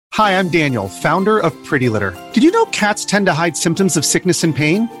Hi, I'm Daniel, founder of Pretty Litter. Did you know cats tend to hide symptoms of sickness and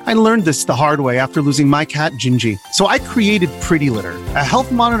pain? I learned this the hard way after losing my cat, Gingy. So I created Pretty Litter, a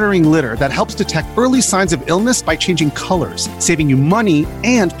health monitoring litter that helps detect early signs of illness by changing colors, saving you money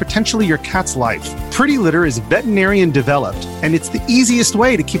and potentially your cat's life. Pretty Litter is veterinarian developed, and it's the easiest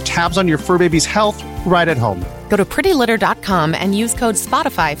way to keep tabs on your fur baby's health right at home. Go to prettylitter.com and use code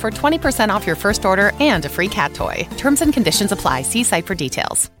SPOTIFY for 20% off your first order and a free cat toy. Terms and conditions apply. See site for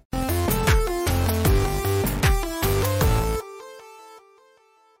details.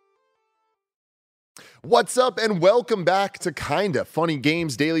 What's up, and welcome back to Kinda Funny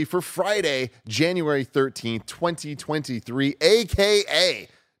Games Daily for Friday, January 13th, 2023, aka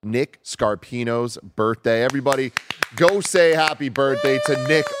Nick Scarpino's birthday. Everybody, go say happy birthday to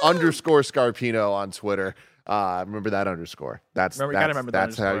Nick _Scarpino on Twitter. Remember that underscore. That's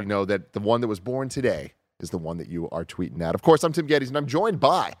how you know that the one that was born today is the one that you are tweeting at. Of course, I'm Tim Geddes, and I'm joined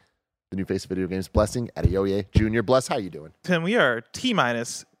by the new face of video games, Blessing Adeoye Jr. Bless, how you doing? Tim, we are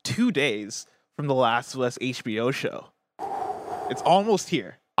T-minus 2 days from the Last of Us HBO show. It's almost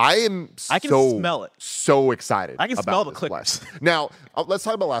here. I can smell it. So excited. I can smell the clickers. Now, let's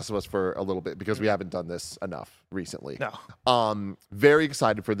talk about Last of Us for a little bit because we haven't done this enough recently. No. Very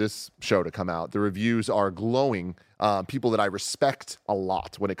excited for this show to come out. The reviews are glowing. People that I respect a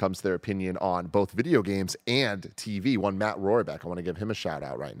lot when it comes to their opinion on both video games and TV. One, Matt Rohrbeck. I want to give him a shout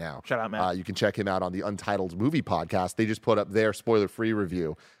out right now. Shout out, Matt. You can check him out on the Untitled Movie Podcast. They just put up their spoiler-free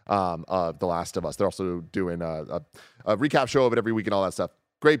review of The Last of Us. They're also doing a recap show of it every week and all that stuff.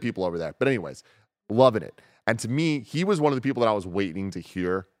 Great people over there. But anyways, loving it. And to me, he was one of the people that I was waiting to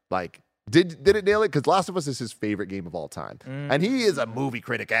hear. Like, did it nail it? Because Last of Us is his favorite game of all time. And he is a movie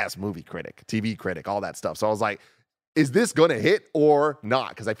critic, TV critic, all that stuff. So I was like, is this going to hit or not?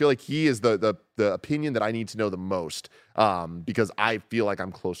 Because I feel like he is the opinion that I need to know the most because I feel like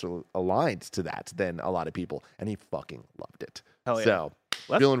I'm closer aligned to that than a lot of people. And he fucking loved it. Hell yeah. So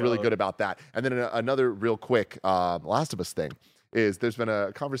feeling really good about that. And then another real quick Last of Us thing is there's been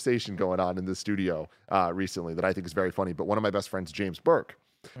a conversation going on in the studio recently that I think is very funny. But one of my best friends, James Burke,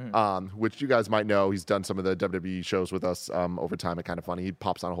 which you guys might know, he's done some of the WWE shows with us over time at Kinda Funny. He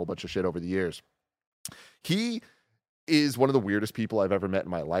pops on a whole bunch of shit over the years. He is one of the weirdest people I've ever met in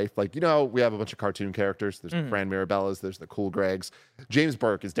my life. Like, you know, we have a bunch of cartoon characters. There's the Fran Mirabellas. There's the Cool Gregs. James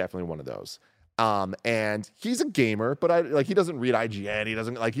Burke is definitely one of those. And he's a gamer, but he doesn't read IGN. He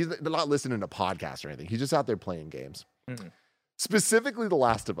doesn't he's not listening to podcasts or anything. He's just out there playing games. Specifically The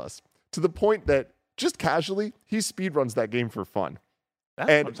Last of Us, to the point that just casually, he speedruns that game for fun. That's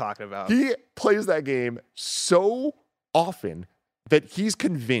what I'm talking about. He plays that game so often that he's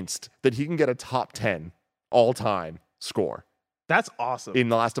convinced that he can get a top 10 all-time score. That's awesome. In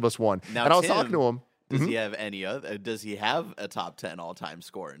The Last of Us 1. Now, and I was talking to him. Does he have any other? Does he have a top 10 all-time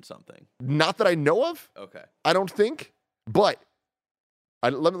score in something? Not that I know of. Okay. I don't think. But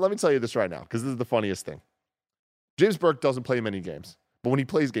let me tell you this right now, because this is the funniest thing. James Burke doesn't play many games, but when he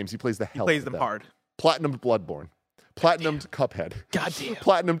plays games, he plays the hell out of them. He plays them hard. Platinumed Bloodborne. Platinumed Cuphead. Goddamn.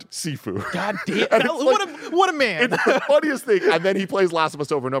 Platinumed Sifu. Goddamn. What a man. It's the funniest thing. And then he plays Last of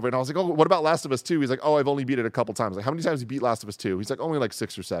Us over and over. And I was like, oh, what about Last of Us 2? He's like, oh, I've only beat it a couple times. Like, how many times you beat Last of Us 2? He's like, only like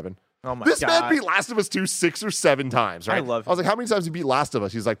 6 or 7. Oh my God. This man beat Last of Us 2 6 or 7 times, right? I love him. I was like, how many times you beat Last of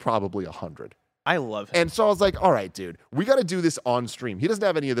Us? He's like, probably 100. I love him. And so I was like, all right, dude, we got to do this on stream. He doesn't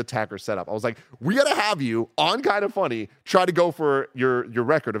have any of the tacker set up. I was like, we got to have you on Kinda Funny try to go for your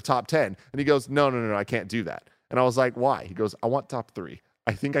record of top 10. And he goes, no, I can't do that. And I was like, why? He goes, I want top 3.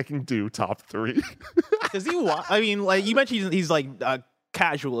 I think I can do top 3. Does he watch? I mean, like you mentioned, he's like a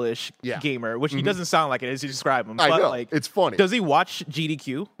casual-ish gamer, which he doesn't sound like it as you describe him. But I know. Like, it's funny. Does he watch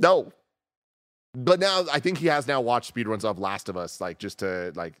GDQ? No. But now I think he has now watched speedruns of Last of Us, like just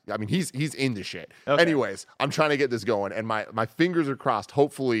to like. I mean, he's in the shit. Okay. Anyways, I'm trying to get this going, and my fingers are crossed.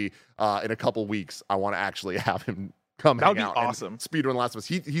 Hopefully, in a couple weeks, I want to actually have him come hang out. That would be awesome. And speedrun Last of Us.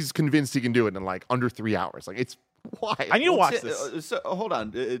 He's convinced he can do it in like under 3 hours. Like it's why I need to watch this. So hold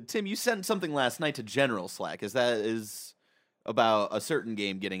on, Tim. You sent something last night to General Slack. Is about a certain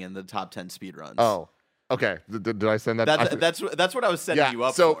game getting in the top 10 speedruns. Oh. Okay, did I send that? That's what I was setting you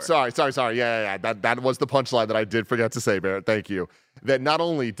up for. Sorry. Yeah. That was the punchline that I did forget to say, Barrett. Thank you. That not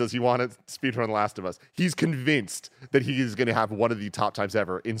only does he want to speedrun Last of Us, he's convinced that he is going to have one of the top times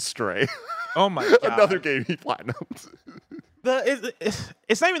ever in Stray. Oh my God. Another game he platinumed.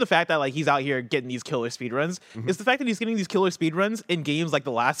 It's not even the fact that like he's out here getting these killer speedruns. It's the fact that he's getting these killer speedruns in games like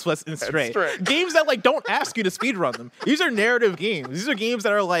The Last of Us and Stray. Games that like don't ask you to speedrun them. These are narrative games. These are games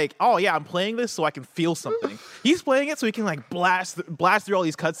that are like, oh yeah, I'm playing this so I can feel something. He's playing it so he can like blast through all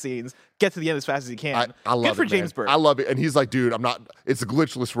these cutscenes, get to the end as fast as he can. I love Good for it, James man. Burke. I love it. And he's like, dude, it's a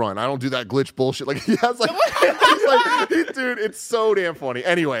glitchless run. I don't do that glitch bullshit. Like he has like, he's like dude, it's so damn funny.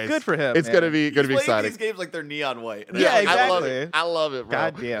 Anyways, Good for him. It's man. gonna be Playing exciting. These games like they're neon white. And Yeah, exactly. I love it, bro.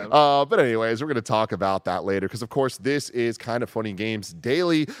 God damn. But anyways, we're gonna talk about that later because of course this is Kind of Funny Games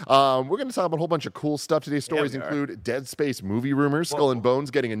Daily. We're gonna talk about a whole bunch of cool stuff today. Stories include Dead Space movie rumors, Skull and Bones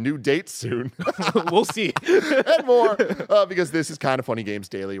getting a new date soon. We'll see. And more because this is Kind of Funny Games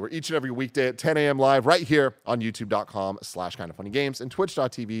Daily. We're each and every weekday at 10 a.m. live right here on youtube.com/kindoffunnygames and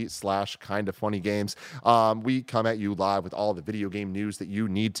twitch.tv/kindoffunnygames. We come at you live with all the video game news that you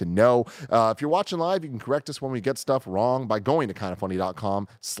need to know. If you're watching live, you can correct us when we get stuff wrong by going to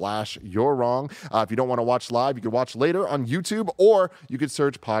kindoffunny.com/you're-wrong. If you don't want to watch live, you can watch later on YouTube, or you could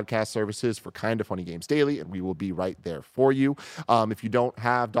search podcast services for Kind of Funny Games Daily, and we will be right there for you. If you don't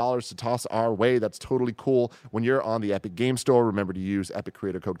have dollars to toss our way, that's totally cool. When you're on the Epic Game Store, remember to use Epic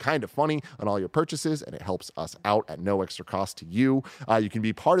creator code KINDOFFUNNY on all your purchases, and it helps us out at no extra cost to you. You can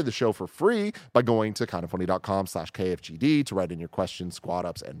be part of the show for free by going to kindoffunny.com/KFGD to write in your questions, squad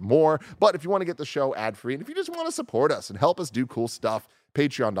ups, and more. But if you want to get the show ad-free, and if you just want to support us and help us do cool stuff,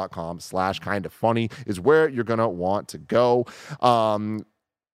 patreon.com/kindoffunny is where you're going to want to go.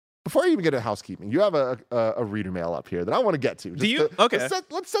 Before I even get to housekeeping, you have a reader mail up here that I want to get to. Do you? Okay.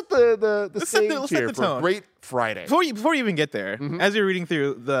 Let's set the stage here the for tone. a great Friday. Before you even get there, as you're reading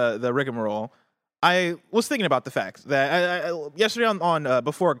through the rigmarole, I was thinking about the fact that I yesterday on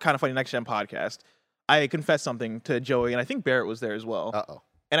before Kind of Funny Next Gen podcast, I confessed something to Joey, and I think Barrett was there as well. Uh-oh.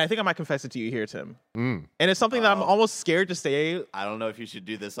 And I think I might confess it to you here, Tim. And it's something that I'm almost scared to say I don't know if you should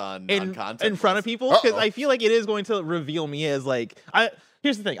do this on content in front of people, because I feel like it is going to reveal me as like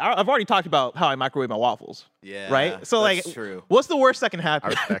here's the thing. I've already talked about how I microwave my waffles. Yeah. Right? So that's like true. what's the worst that can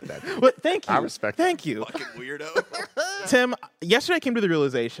happen? I respect that. But thank you. I respect that. Thank you. Fucking weirdo. Tim, yesterday I came to the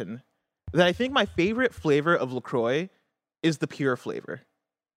realization that I think my favorite flavor of LaCroix is the pure flavor.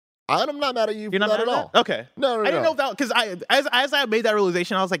 I'm not mad at you for You're not that mad at all. Okay. No. I didn't know if that, because as I made that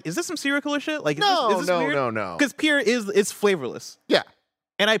realization, I was like, is this some serial killer shit? Like, is this weird? No. Because pure it's flavorless. Yeah.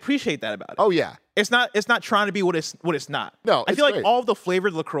 And I appreciate that about it. Oh, yeah. It's not trying to be what it's not. No, I it's feel like great. all of the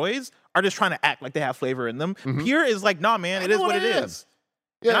flavored LaCroix are just trying to act like they have flavor in them. Pure is like, nah, man, it is what it is.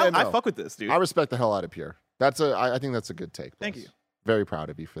 Yeah, And I fuck with this, dude. I respect the hell out of Pure. I think that's a good take. Thank boss. you. Very proud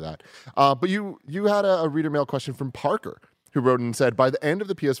of you for that. But you had a reader mail question from Parker, who wrote in and said, by the end of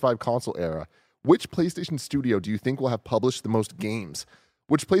the PS5 console era, which PlayStation studio do you think will have published the most games?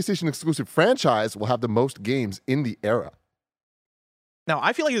 Which PlayStation exclusive franchise will have the most games in the era? Now,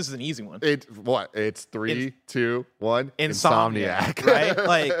 I feel like this is an easy one. It's 3, 2, 1. Insomniac, right?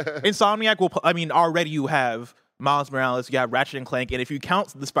 Like, Insomniac already you have Miles Morales, you have Ratchet and Clank, and if you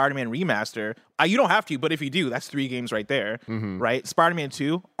count the Spider-Man remaster, you don't have to, but if you do, that's 3 games right there, right? Spider-Man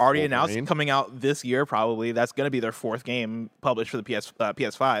 2, already announced, coming out this year probably. That's going to be their 4th game published for the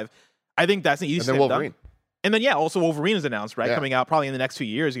PS5. I think that's an easy step. And then Wolverine. And then, also Wolverine is announced, right? Yeah. Coming out probably in the next 2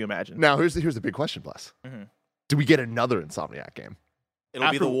 years, you imagine. Now, here's the big question, Bless. Do we get another Insomniac game? It'll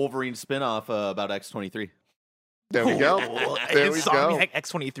be the Wolverine spinoff about X-23. There we go. There we go.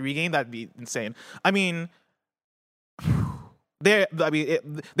 X-23 game, that'd be insane. I mean, they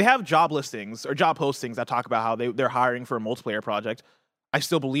have job listings or job postings that talk about how they're hiring for a multiplayer project. I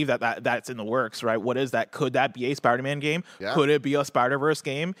still believe that's in the works, right? What is that? Could that be a Spider-Man game? Yeah. Could it be a Spider-Verse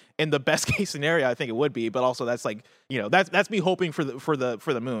game? In the best case scenario, I think it would be, but also that's like, that's me hoping for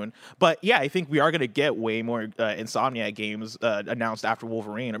the moon. But yeah, I think we are going to get way more Insomniac games announced after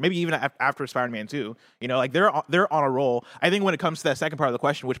Wolverine, or maybe even after Spider-Man 2. Like they're on a roll. I think when it comes to that second part of the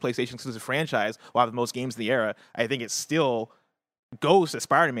question, which PlayStation exclusive franchise will have the most games in the era, I think it still goes to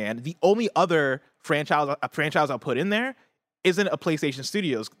Spider-Man. The only other franchise I'll put in there isn't a PlayStation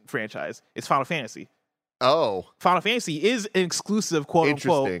Studios franchise. It's Final Fantasy. Oh. Final Fantasy is an exclusive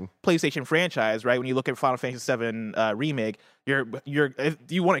quote-unquote PlayStation franchise, right? When you look at Final Fantasy VII Remake, if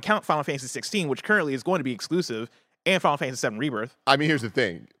you want to count Final Fantasy 16, which currently is going to be exclusive, and Final Fantasy VII Rebirth. I mean, here's the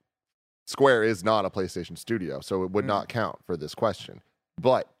thing. Square is not a PlayStation studio, so it would not count for this question.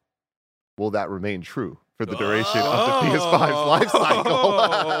 But will that remain true for the duration of the PS5's life cycle?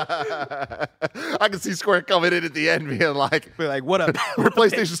 I can see Square coming in at the end being like, what up? We're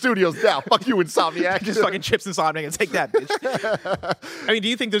PlayStation Studios now. Fuck you, Insomniac. Just fucking chips Insomniac and take that, bitch. I mean, do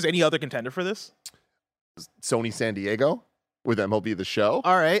you think there's any other contender for this? Sony San Diego with MLB The Show.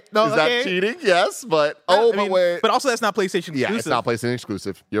 All right. No, is that cheating? Yes, but wait. But also that's not PlayStation exclusive. Yeah, it's not PlayStation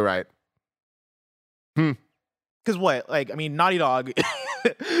exclusive. You're right. Because Naughty Dog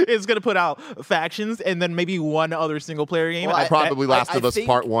is going to put out Factions and then maybe one other single player game. Well, probably Last of Us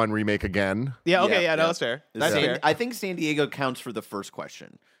Part 1 remake again. Yeah, okay, that's fair. That's fair. I think San Diego counts for the first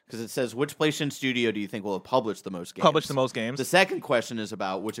question. Because it says, which PlayStation studio do you think will have published the most games? Published the most games. The second question is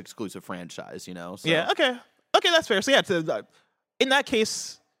about which exclusive franchise, you know? So. Yeah, okay. Okay, that's fair. So, yeah, in that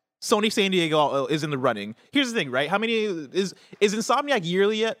case, Sony San Diego is in the running. Here's the thing, right? How many is Insomniac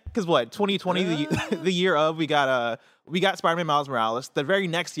yearly yet? Because what, 2020, the year of, we got Spider-Man Miles Morales. The very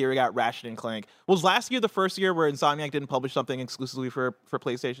next year, we got Ratchet and Clank. Was last year the first year where Insomniac didn't publish something exclusively for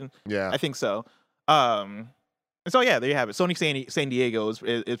PlayStation? Yeah. I think so. So yeah, there you have it. Sony San Diego is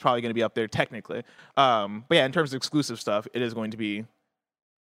probably going to be up there technically. But yeah, in terms of exclusive stuff, it is going to be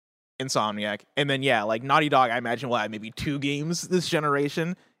Insomniac. And then yeah, like Naughty Dog, I imagine will have maybe 2 games this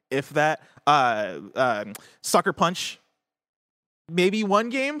generation, if that. Sucker Punch, maybe 1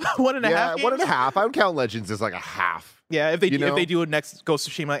 game, 1.5 games. 1.5. I would count Legends as like a if Yeah, if they do a next Ghost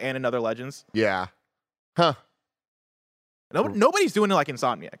of Tsushima and another Legends. Yeah. Huh. Nobody's doing it like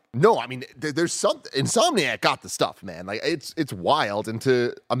Insomniac. No, I mean, there's something. Insomniac got the stuff, man. Like it's wild, and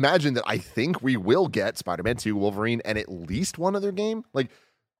to imagine that I think we will get Spider-Man 2, Wolverine, and at least one other game. Like,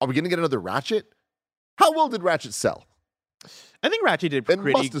 are we gonna get another Ratchet? How well did Ratchet sell? I think Ratchet did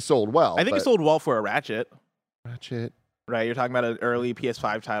pretty. It must have sold well. I think it sold well for a Ratchet. Ratchet, right? You're talking about an early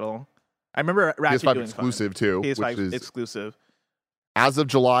PS5 title. I remember Ratchet PS5 doing exclusive too. PS5 exclusive. As of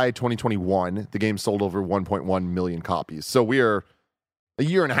July 2021, the game sold over 1.1 million copies. So we are a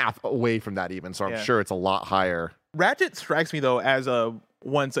year and a half away from that even. So I'm sure it's a lot higher. Ratchet strikes me, though, as a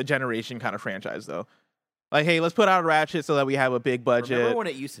once-a-generation kind of franchise, though. Like, hey, let's put out a Ratchet so that we have a big budget. Remember when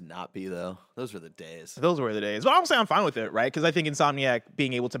it used to not be, though? Those were the days. Those were the days. But honestly, I'm fine with it, right? Because I think Insomniac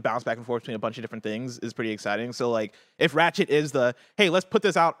being able to bounce back and forth between a bunch of different things is pretty exciting. So, like, if Ratchet is hey, let's put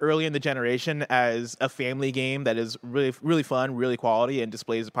this out early in the generation as a family game that is really, really fun, really quality, and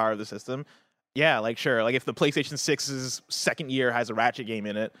displays the power of the system, yeah, like, sure. Like, if the PlayStation 6's second year has a Ratchet game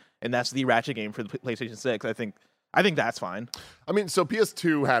in it, and that's the Ratchet game for the PlayStation 6, I think that's fine. I mean, so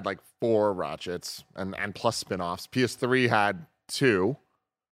PS2 had like 4 Ratchets and plus spin-offs. PS3 had 2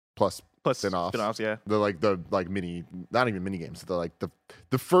 plus spin-offs. Yeah. The mini, not even mini games.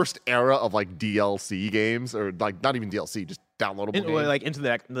 The first era of like DLC games, or like not even DLC, just downloadable games. Like into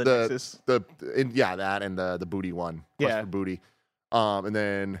the Nexus. That and the Booty one. Quest for Booty. And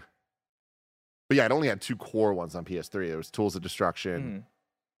then, but yeah, it only had 2 core ones on PS3. There was Tools of Destruction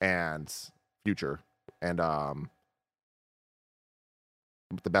and Future, and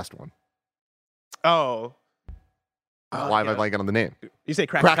the best one. Oh. Why am I blanking on the name? You say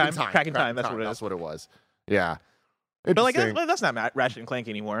Cracking Time? Cracking Time, that's what it is. That's what it was. Yeah. But like that's not Ratchet and Clank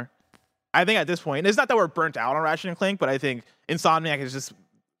anymore. I think at this point, it's not that we're burnt out on Ratchet and Clank, but I think Insomniac is just,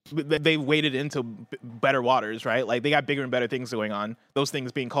 they waded into better waters, right? Like, they got bigger and better things going on. Those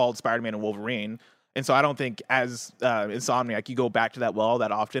things being called Spider-Man and Wolverine. And so I don't think as Insomniac you go back to that well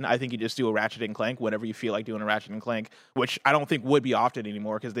that often. I think you just do a Ratchet and Clank whenever you feel like doing a Ratchet and Clank, which I don't think would be often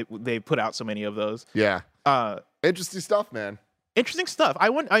anymore because they put out so many of those. Yeah. Interesting stuff, man. Interesting stuff.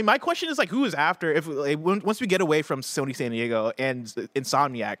 My question is, like, who is after? If once we get away from Sony San Diego and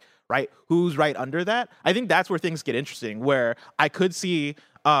Insomniac, right? Who's right under that? I think that's where things get interesting. Where I could see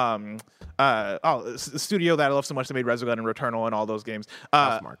the studio that I love so much that made Resogun and Returnal and all those games.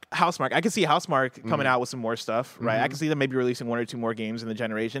 Housemarque. I could see Housemarque coming out with some more stuff, right? I can see them maybe releasing 1 or 2 more games in the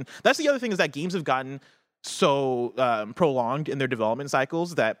generation. That's the other thing, is that games have gotten so prolonged in their development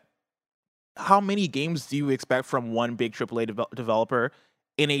cycles that how many games do you expect from one big AAA developer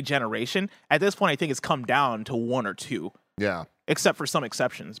in a generation? At this point, I think it's come down to 1 or 2. Yeah. Except for some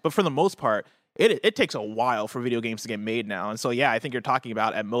exceptions. But for the most part, it takes a while for video games to get made now. And so, yeah, I think you're talking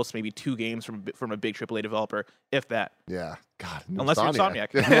about at most maybe 2 games from a big AAA developer, if that. Yeah. God. Unless you're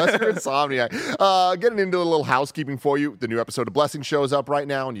Insomniac. Unless you're Insomniac. Getting into a little housekeeping for you. The new episode of Blessing shows up right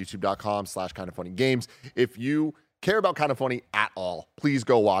now on youtube.com/kindoffunnygames. If you care about Kind of Funny at all, please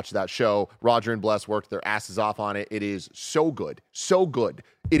go watch that show. Roger and Bless worked their asses off on it. It is so good. So good.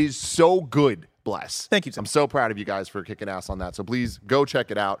 It is so good. Bless. Thank you, Tim. I'm so proud of you guys for kicking ass on that. So please go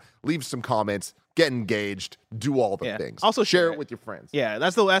check it out. Leave some comments. Get engaged. Do all the things. Also share it with your friends. Yeah,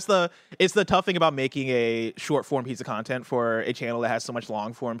 it's the tough thing about making a short form piece of content for a channel that has so much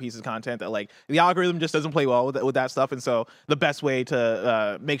long form pieces of content that, like, the algorithm just doesn't play well with that stuff. And so the best way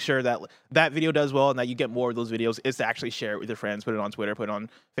to make sure that that video does well and that you get more of those videos is to actually share it with your friends. Put it on Twitter. Put it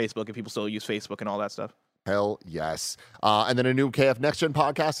on Facebook if people still use Facebook and all that stuff. Hell yes. And then a new KF Next Gen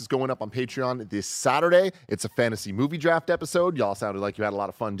podcast is going up on Patreon this Saturday. It's a fantasy movie draft episode. Y'all sounded like you had a lot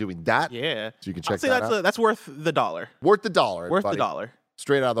of fun doing that. Yeah. So you can check that out. That's worth the $1. Worth the $1. Worth buddy. the $1.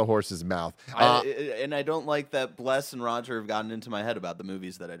 Straight out of the horse's mouth. And I don't like that Bless and Roger have gotten into my head about the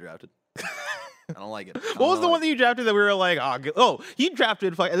movies that I drafted. I don't like it. What was the one that you drafted that we were like, he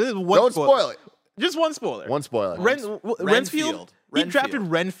drafted? Don't spoil it. Just one spoiler. One spoiler. Renfield. He drafted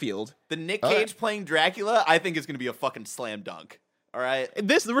Renfield. The Nick Cage playing Dracula, I think is going to be a fucking slam dunk. All right.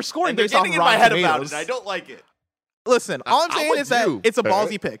 We're scoring And they're based off getting in Rotten my head Tomatoes. about it. I don't like it. Listen, all I'm saying is that it's a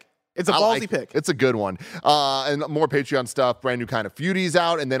ballsy pick. It's a ballsy pick. It's a good one. And more Patreon stuff, brand new Kind of Feudies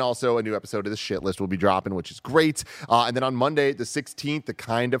out, and then also a new episode of the Shit List will be dropping, which is great. And then on Monday, the 16th, the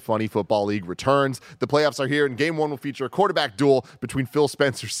Kind of Funny Football League returns. The playoffs are here, and Game 1 will feature a quarterback duel between Phil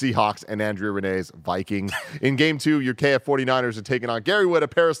Spencer's Seahawks and Andrea Renee's Vikings. In Game 2, your KF 49ers are taking on Gary Whitta,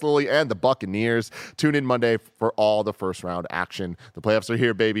 Paris Lilly, and the Buccaneers. Tune in Monday for all the first-round action. The playoffs are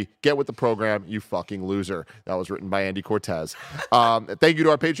here, baby. Get with the program, you fucking loser. That was written by Andy Cortez. Thank you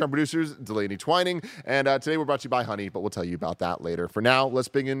to our Patreon producers, Delaney Twining. And today we're brought to you by Honey, but we'll tell you about that later. For now, let's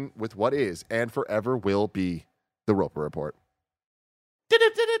begin with what is and forever will be the Roper Report.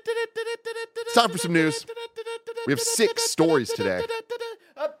 It's time for some news. We have 6 stories today.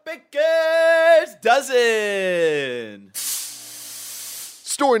 A baker's dozen.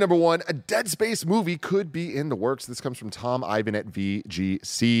 Story number 1, a Dead Space movie could be in the works. This comes from Tom Ivan at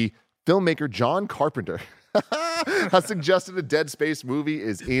VGC. Filmmaker John Carpenter has suggested a Dead Space movie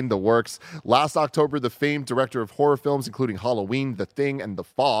is in the works. Last October, the famed director of horror films, including Halloween, The Thing, and The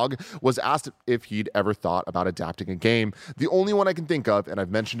Fog, was asked if he'd ever thought about adapting a game. The only one I can think of, and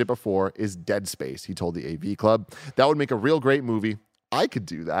I've mentioned it before, is Dead Space, he told the AV Club. That would make a real great movie. I could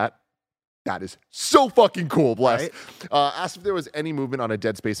do that. That is so fucking cool, bless. Right? Asked if there was any movement on a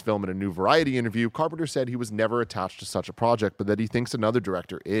Dead Space film in a new Variety interview, Carpenter said he was never attached to such a project, but that he thinks another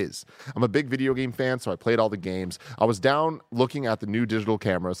director is. I'm a big video game fan, so I played all the games. I was down looking at the new digital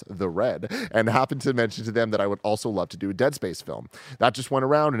cameras, the Red, and happened to mention to them that I would also love to do a Dead Space film. That just went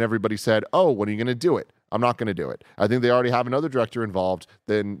around, and everybody said, oh, when are you going to do it? I'm not going to do it. I think they already have another director involved.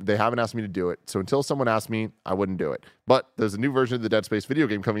 Then they haven't asked me to do it. So until someone asks me, I wouldn't do it. But there's a new version of the Dead Space video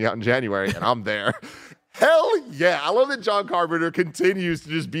game coming out in January, and I'm there. Hell yeah. I love that John Carpenter continues to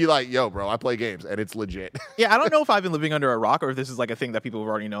just be like, yo, bro, I play games, and it's legit. Yeah, I don't know if I've been living under a rock or if this is like a thing that people have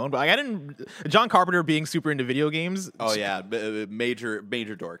already known, but like, I didn't. John Carpenter being super into video games. Oh, yeah. Major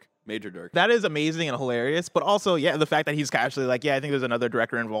dork. Major dork. That is amazing and hilarious, but also, yeah, the fact that he's casually like, yeah, I think there's another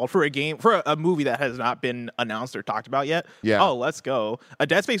director involved for a movie that has not been announced or talked about yet. Yeah. Oh, let's go. A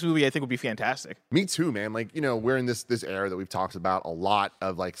Dead Space movie, I think, would be fantastic. Me too, man. Like, you know, we're in this era that we've talked about a lot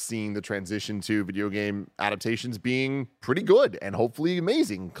of like seeing the transition to video game adaptations being pretty good and hopefully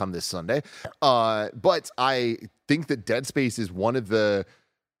amazing come this Sunday. But I think that Dead Space is one of the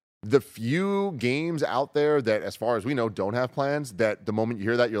few games out there that, as far as we know, don't have plans, that the moment you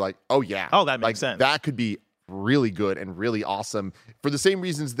hear that, you're like, oh, yeah. Oh, that makes sense. That could be really good and really awesome. For the same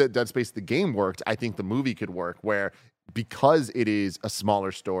reasons that Dead Space, the game, worked, I think the movie could work, where because it is a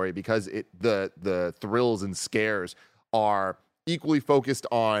smaller story, because the thrills and scares are equally focused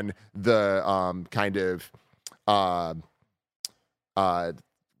on the kind of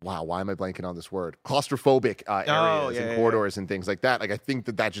wow, why am I blanking on this word? Claustrophobic areas and corridors and things like that. Like, I think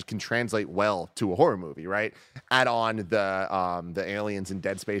that just can translate well to a horror movie, right? Add on the aliens in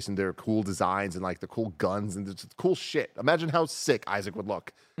Dead Space and their cool designs and like the cool guns and the cool shit. Imagine how sick Isaac would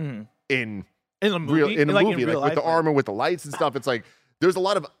look in a movie, like with the armor, with the lights and stuff. It's like there's a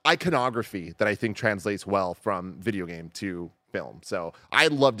lot of iconography that I think translates well from video game to film. So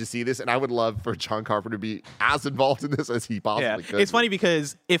I'd love to see this, and I would love for John Carpenter to be as involved in this as he possibly could. It's funny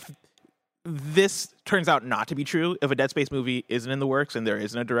because if this turns out not to be true, if a Dead Space movie isn't in the works and there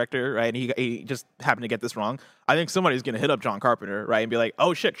isn't a director, right, and he just happened to get this wrong, I think somebody's going to hit up John Carpenter, right, and be like,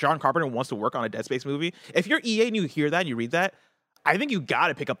 oh shit, John Carpenter wants to work on a Dead Space movie. If you're EA and you hear that and you read that, I think you got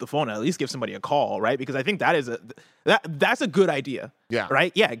to pick up the phone and at least give somebody a call, right? Because I think that's a good idea. Yeah.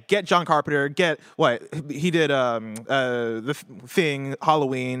 Right? Yeah. Get John Carpenter. Get what he did. The Thing,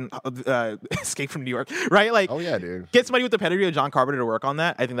 Halloween, Escape from New York. Right? Like, oh yeah, dude. Get somebody with the pedigree of John Carpenter to work on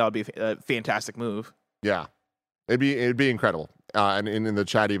that. I think that would be a fantastic move. Yeah, it'd be incredible. And in the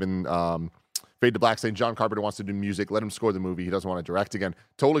chat, even Fade to Black saying John Carpenter wants to do music. Let him score the movie. He doesn't want to direct again.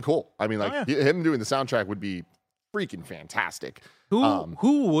 Totally cool. I mean, like him doing the soundtrack would be freaking fantastic.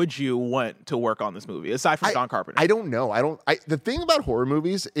 Who would you want to work on this movie aside from John Carpenter? I don't know. The thing about horror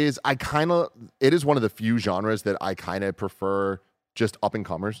movies is it is one of the few genres that I kind of prefer just up and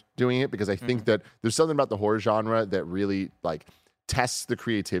comers doing it, because I think that there's something about the horror genre that really like tests the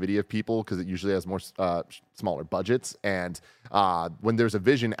creativity of people, because it usually has more smaller budgets, and when there's a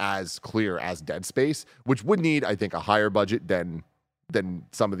vision as clear as Dead Space, which would need, I think, a higher budget than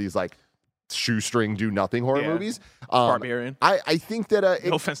some of these like shoestring do nothing horror movies. Barbarian. I think that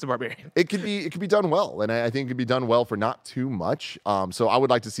no offense to Barbarian, it could be done well, and I think it could be done well for not too much. So I would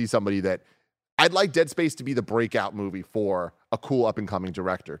like to see somebody that I'd like Dead Space to be the breakout movie for a cool up-and-coming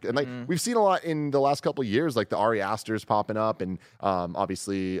director. And like we've seen a lot in the last couple of years, like the Ari Aster's popping up, and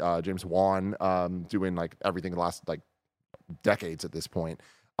obviously James Wan doing like everything in the last like decades at this point.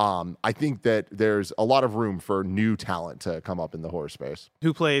 I think that there's a lot of room for new talent to come up in the horror space.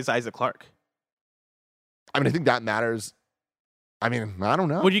 Who plays Isaac Clarke? I mean, I think that matters. I mean, I don't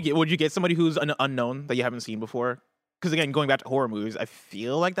know. Would you get somebody who's an unknown that you haven't seen before? Because again, going back to horror movies, I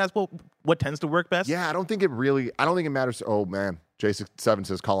feel like that's what tends to work best. Yeah, I don't think it matters. Oh man, J7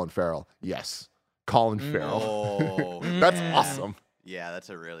 says Colin Farrell. Yes, Colin Farrell. Oh, That's awesome. Yeah, that's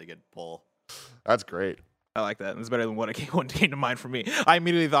a really good pull. That's great. I like that. It's better than what came to mind for me. I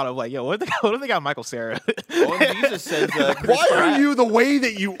immediately thought of like, yo, what if they got Michael Cera? Owen Jesus says, why are you the way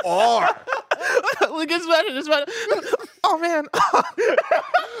that you are? Look, it's better. Oh man,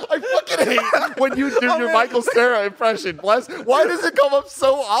 I fucking hate when you do your Michael Cera impression. Bless. Why does it come up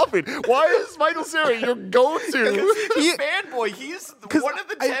so often? Why is Michael Cera your go-to? He's a fanboy. He's one of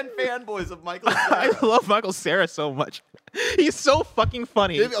the 10 fanboys of Michael Cera. I love Michael Cera so much. He's so fucking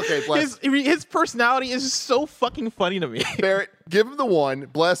funny. Okay, Bless. His personality is so fucking funny to me. Barrett, give him the one.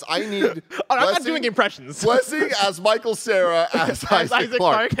 Bless, I need. I'm not doing impressions. Blessing as Michael Cera as Isaac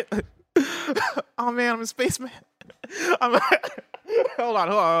Clarke. Oh man, I'm a spaceman. Hold on. You're so bad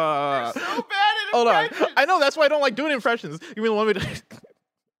at Hold on. impressions. I know, that's why I don't like doing impressions. You mean want me to?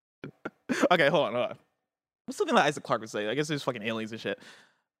 Okay, hold on. What's something that Isaac Clarke would say? I guess there's fucking aliens and shit.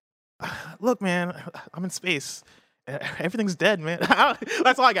 Look, man, I'm in space. Everything's dead, man.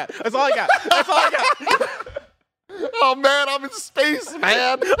 That's all I got. Oh man, I'm in space,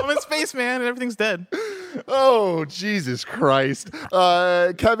 man. I'm in space, man, and everything's dead. Oh, Jesus Christ.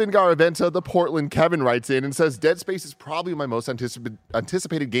 Kevin Garaventa, the Portland Kevin, writes in and says, Dead Space is probably my most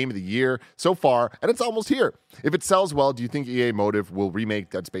anticipated game of the year so far, and it's almost here. If it sells well, do you think EA Motive will remake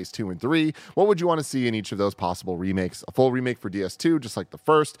Dead Space 2 and 3? What would you want to see in each of those possible remakes? A full remake for DS2, just like the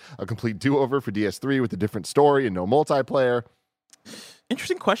first, a complete do-over for DS3 with a different story and no multiplayer?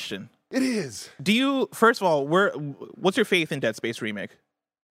 Interesting question. It is. Do you, first of all, what's your faith in Dead Space remake?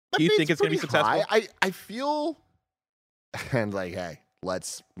 Do you think it's going to be successful? I feel, and like, hey,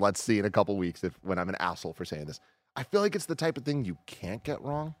 let's see in a couple weeks when I'm an asshole for saying this. I feel like it's the type of thing you can't get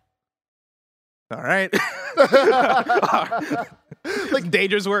wrong. All right. Like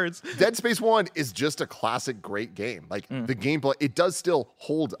dangerous words. Dead Space 1 is just a classic great game. Like the gameplay, it does still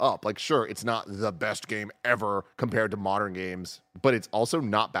hold up. Like sure, it's not the best game ever compared to modern games, but it's also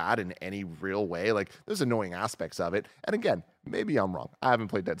not bad in any real way. Like there's annoying aspects of it. And again, maybe I'm wrong. I haven't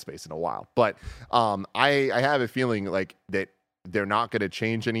played Dead Space in a while, but I have a feeling like that they're not going to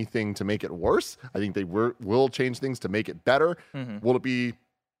change anything to make it worse. I think they will change things to make it better. Will it be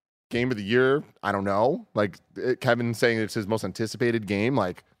game of the year? I don't know. Like Kevin saying it's his most anticipated game.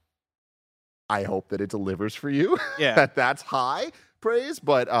 Like I hope that it delivers for you. Yeah. That's high praise.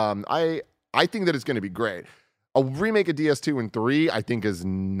 But I think that it's going to be great. A remake of DS2 and 3 I think is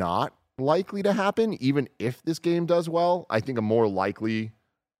not likely to happen, even if this game does well. I think a more likely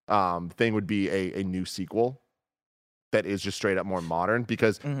thing would be a new sequel that is just straight up more modern,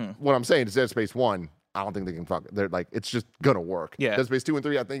 because what I'm saying is Dead Space 1, I don't think they can fuck it. They're like, it's just gonna work. Yeah. Dead Space 2 and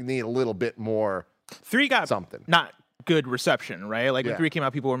 3, I think need a little bit more 3 got something. Not good reception, right? Like when Yeah. 3 came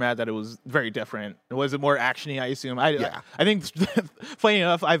out, people were mad that it was very different. Was it more actiony, I assume? Yeah. I think, funny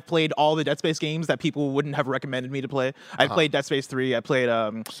enough, I've played all the Dead Space games that people wouldn't have recommended me to play. I played Dead Space 3. I played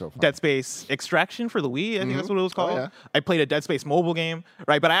So fun. Dead Space Extraction for the Wii. I think that's what it was called. yeah. I played a Dead Space mobile game,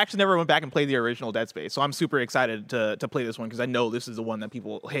 right? But I actually never went back and played the original Dead Space. So I'm super excited to play this one because I know this is the one that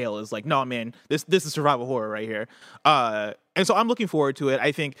people hail as like, no, man, this is survival horror right here. And so I'm looking forward to it.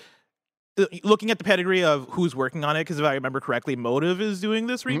 I think looking at the pedigree of who's working on it, because if I remember correctly, Motive is doing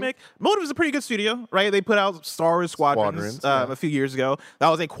this remake. Motive is a pretty good studio, right? They put out Star Wars Squadrons a few years ago. That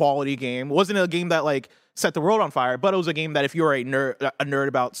was a quality game. It wasn't a game that like set the world on fire, but it was a game that if you're a nerd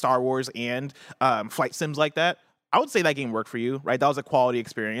about Star Wars and flight sims like that, I would say that game worked for you, right? That was a quality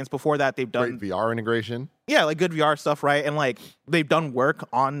experience. Before that, they've done Great VR integration. yeah, like good VR stuff, right? And like they've done work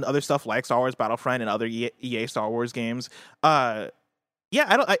on other stuff like Star Wars Battlefront and other EA Star Wars games.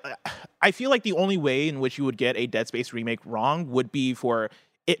 Yeah, I feel like the only way in which you would get a Dead Space remake wrong would be for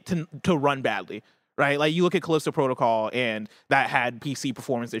it to run badly, right? Like you look at Callisto Protocol and that had PC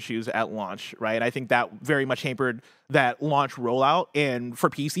performance issues at launch, right? I think that very much hampered that launch rollout. And for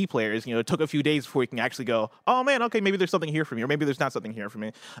PC players, you know, it took a few days before you can actually go, oh man, okay, maybe there's something here for me, or maybe there's not something here for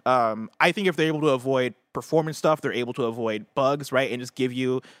me. I think if they're able to avoid performance stuff, they're able to avoid bugs, right? And just give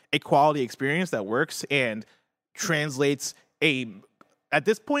you a quality experience that works and translates a at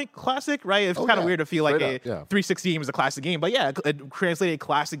this point, classic, right? It's kind of weird to feel like a 360 game is a classic game, but yeah, it translated a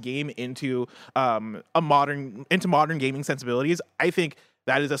classic game into modern gaming sensibilities. I think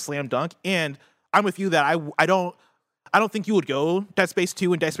that is a slam dunk, and I'm with you that I don't think you would go Dead Space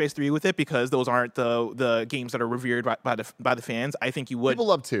 2 and Dead Space 3 with it because those aren't the games that are revered by the fans. I think you would. People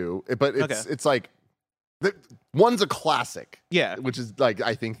love 2, but it's like one's a classic, which is like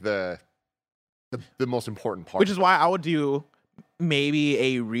I think the most important part. Which is why I would do maybe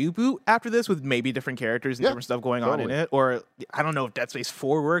a reboot after this with maybe different characters and different stuff going on in it. Or I don't know if Dead Space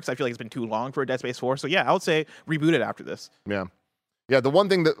 4 works. I feel like it's been too long for a Dead Space 4. So yeah, I would say reboot it after this. Yeah. Yeah, the one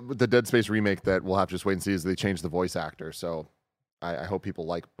thing that the Dead Space remake that we'll have to just wait and see is they changed the voice actor. So I hope people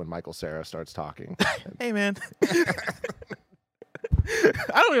like when Michael Cera starts talking. Hey, man. I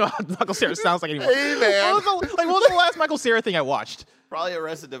don't even know how Michael Cera sounds like anymore. Hey, man. What was the last Michael Cera thing I watched? Probably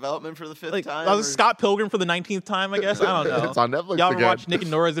Arrested Development for the 5th time. That was Scott Pilgrim for the 19th time, I guess. I don't know. It's on Netflix Y'all again. ever watch Nick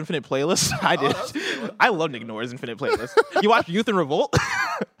and Nora's Infinite Playlist? I did. I love Nick and Nora's Infinite Playlist. You watched Youth in Revolt?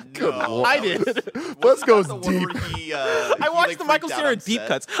 No, I did. Let's go deep. I watched the Michael Cera deep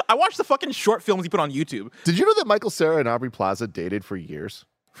cuts. I watched the fucking short films he put on YouTube. Did you know that Michael Cera and Aubrey Plaza dated for years?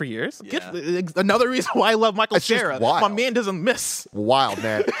 For years? Yeah. Another reason why I love Michael It's just Cera. wild. My man doesn't miss. Wild,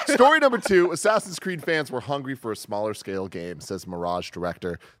 man. Story number 2, Assassin's Creed fans were hungry for a smaller scale game, says Mirage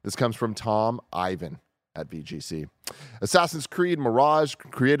director. This comes from Tom Ivan at VGC. Assassin's Creed Mirage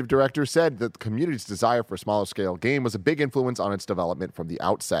creative director said that the community's desire for a smaller scale game was a big influence on its development from the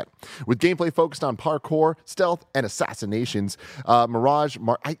outset. With gameplay focused on parkour, stealth, and assassinations, Mirage...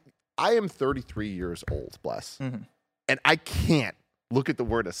 I am 33 years old, bless. Mm-hmm. And I can't look at the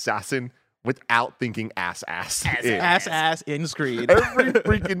word assassin without thinking ass in Screed. Every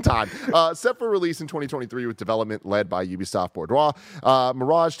freaking time. Set for release in 2023 with development led by Ubisoft Bordeaux,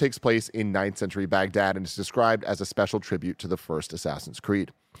 Mirage takes place in 9th century Baghdad and is described as a special tribute to the first Assassin's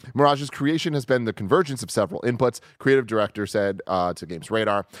Creed. Mirage's creation has been the convergence of several inputs, creative director said to Games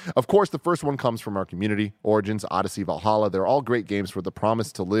Radar. Of course, the first one comes from our community, Origins, Odyssey, Valhalla. They're all great games with the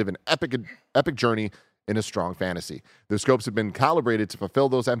promise to live an epic journey in a strong fantasy. Their scopes have been calibrated to fulfill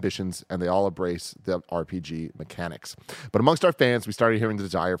those ambitions, and they all embrace the RPG mechanics. But amongst our fans, we started hearing the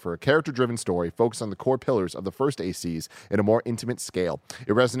desire for a character-driven story focused on the core pillars of the first ACs in a more intimate scale.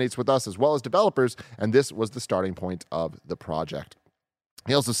 It resonates with us as well as developers, and this was the starting point of the project.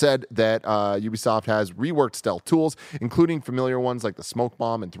 He also said that Ubisoft has reworked stealth tools, including familiar ones like the smoke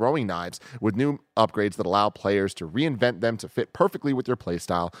bomb and throwing knives, with new upgrades that allow players to reinvent them to fit perfectly with their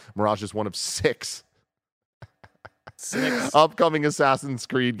playstyle. Mirage is one of 6 upcoming Assassin's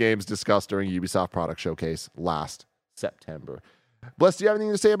Creed games discussed during Ubisoft Product Showcase last September. Bless, do you have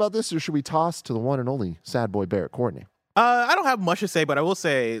anything to say about this, or should we toss to the one and only sad boy Barrett Courtney? I don't have much to say, but I will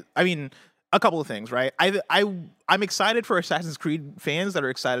say, a couple of things, right? I'm excited for Assassin's Creed fans that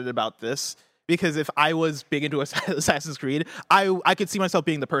are excited about this, because if I was big into Assassin's Creed, I could see myself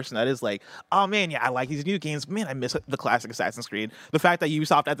being the person that is like, oh man, yeah, I like these new games. Man, I miss the classic Assassin's Creed. The fact that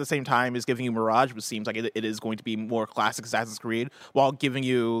Ubisoft at the same time is giving you Mirage, which seems like it is going to be more classic Assassin's Creed, while giving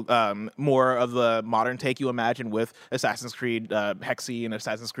you more of the modern take you imagine with Assassin's Creed Hexy and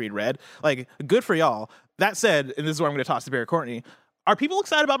Assassin's Creed Red. Like, good for y'all. That said, and this is where I'm going to toss to Barry Courtney, are people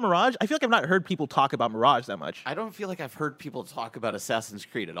excited about Mirage? I feel like I've not heard people talk about Mirage that much. I don't feel like I've heard people talk about Assassin's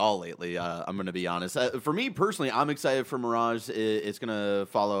Creed at all lately. I'm going to be honest. For me personally, I'm excited for Mirage. It's going to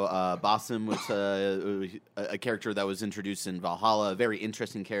follow Basim, which a character that was introduced in Valhalla, a very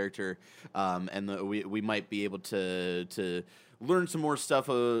interesting character, and we might be able to learn some more stuff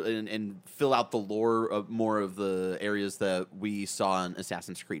and fill out the lore of more of the areas that we saw in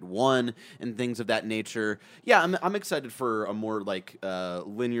Assassin's Creed 1 and things of that nature. Yeah, I'm excited for a more like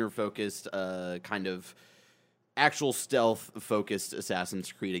linear focused kind of actual stealth focused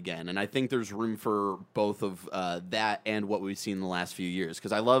Assassin's Creed again. And I think there's room for both of that and what we've seen in the last few years,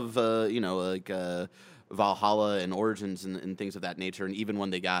 because I love Valhalla and Origins and things of that nature. And even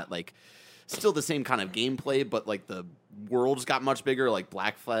when they got like still the same kind of gameplay, but like the world's got much bigger, like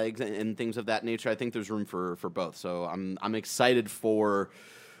Black Flags and things of that nature. I think there's room for both. So I'm excited for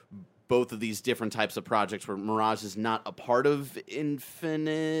both of these different types of projects where Mirage is not a part of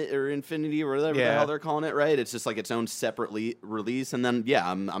Infinity or whatever the hell they're calling it, right? It's just like its own separate release. And then, yeah,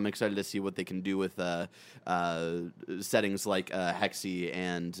 I'm excited to see what they can do with settings like Hexy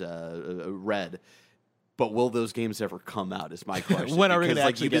and Red. But will those games ever come out is my question. When are we going to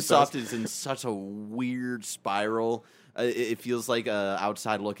actually get those? Ubisoft is in such a weird spiral. It feels like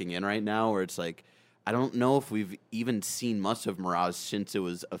outside looking in right now, where it's like, I don't know if we've even seen much of Mirage since it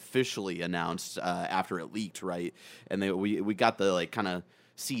was officially announced after it leaked, right? And we got the like kind of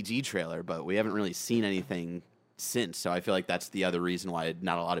CG trailer, but we haven't really seen anything since. So I feel like that's the other reason why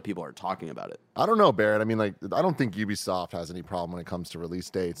not a lot of people are talking about it. I don't know, Barrett. I mean, like, I don't think Ubisoft has any problem when it comes to release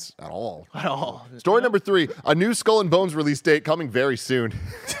dates at all. At all. Story number 3, a new Skull and Bones release date coming very soon.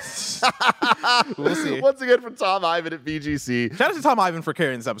 We'll see. Once again from Tom Ivan at VGC. Shout out to Tom Ivan for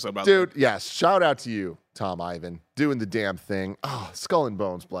carrying this episode, by the way. Dude, yes. Shout out to you, Tom Ivan, doing the damn thing. Oh, Skull and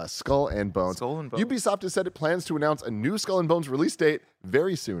Bones, bless. Skull and Bones. Skull and Bones. Ubisoft has said it plans to announce a new Skull and Bones release date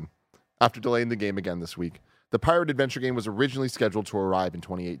very soon, after delaying the game again this week. The pirate adventure game was originally scheduled to arrive in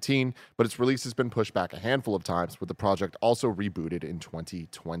 2018, but its release has been pushed back a handful of times, with the project also rebooted in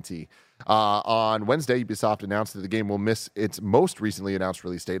 2020. On Wednesday, Ubisoft announced that the game will miss its most recently announced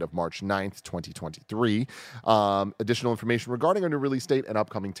release date of March 9th, 2023. Additional information regarding a new release date and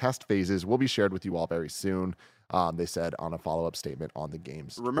upcoming test phases will be shared with you all very soon, they said on a follow-up statement on the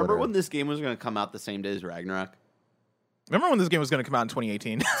game's Remember Twitter. when this game was going to come out the same day as Ragnarok? Remember when this game was going to come out in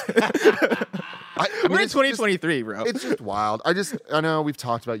 2018? I mean, We're in 2023, bro. It's just wild. I know we've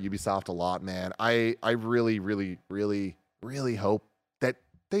talked about Ubisoft a lot, man. I really, really, really, really hope that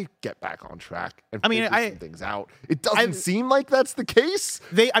they get back on track and figure some things out. It doesn't seem like that's the case.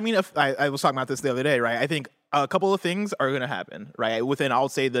 I was talking about this the other day, right? I think a couple of things are going to happen, right? Within, I'll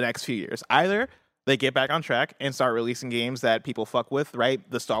say, the next few years. Either they get back on track and start releasing games that people fuck with, right?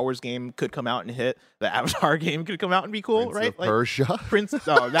 The Star Wars game could come out and hit. The Avatar game could come out and be cool, Prince right? of Persia.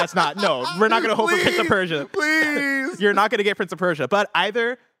 No, that's not. No, we're not going to hope for Prince of Persia. Please. You're not going to get Prince of Persia. But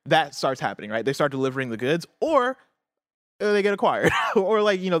either that starts happening, right? They start delivering the goods, or they get acquired, or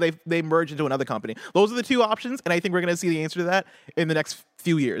they merge into another company. Those are the two options, and I think we're going to see the answer to that in the next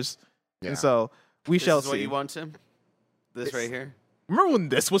few years. Yeah. And so we shall see. What you want, Tim? This right here. Remember when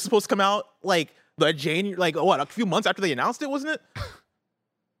this was supposed to come out? A few months after they announced it, wasn't it?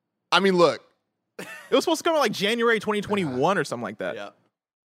 I mean, look. It was supposed to come out like January 2021 or something like that. Yeah.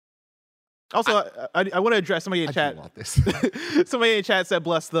 Also, I want to address somebody in chat. Somebody in chat said,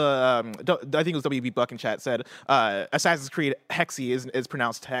 bless the, I think it was WB Buck in chat, said Assassin's Creed Hexy is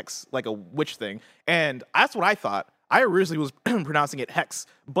pronounced Hex, like a witch thing. And that's what I thought. I originally was pronouncing it Hex,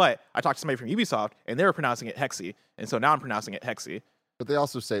 but I talked to somebody from Ubisoft, and they were pronouncing it Hexy. And so now I'm pronouncing it Hexy. But they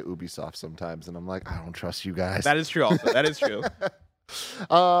also say Ubisoft sometimes, and I'm like, I don't trust you guys. That is true also. That is true.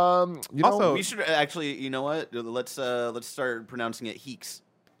 Also, we should actually, you know what? Let's start pronouncing it Heeks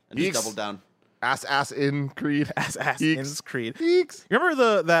and just double down. Ass in Creed. Ass in Creed. Heeks. You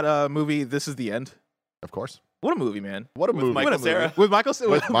remember that movie This Is the End? Of course. What a movie, man. What a movie. With Michael Cera. With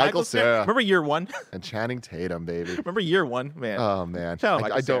Michael Cera. Remember Year One? And Channing Tatum, baby. Remember Year One, man. Oh, man.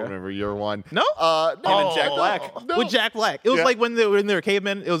 I don't remember Year One. No? And Jack Black. No. With Jack Black. It was like when they were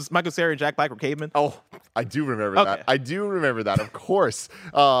cavemen. It was Michael Cera and Jack Black were cavemen. Oh, I do remember that. I do remember that, of course.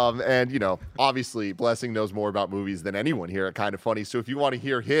 And, obviously, Blessing knows more about movies than anyone here at Kind of Funny. So if you want to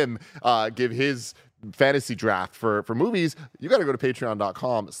hear him give his fantasy draft for movies, you got to go to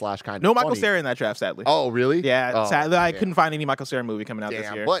patreon.com/kindoffunny. No Michael Cera in that draft, sadly. Oh, really? Yeah, sadly, I couldn't find any Michael Cera movie coming out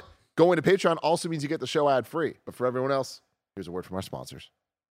this year. But going to Patreon also means you get the show ad-free. But for everyone else, here's a word from our sponsors.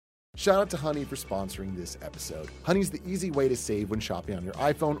 Shout out to Honey for sponsoring this episode. Honey's the easy way to save when shopping on your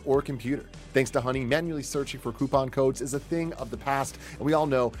iPhone or computer. Thanks to Honey, manually searching for coupon codes is a thing of the past, and we all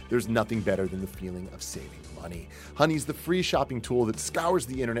know there's nothing better than the feeling of saving money. Honey's the free shopping tool that scours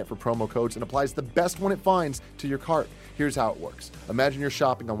the internet for promo codes and applies the best one it finds to your cart. Here's how it works. Imagine you're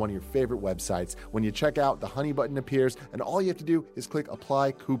shopping on one of your favorite websites. When you check out, the Honey button appears, and all you have to do is click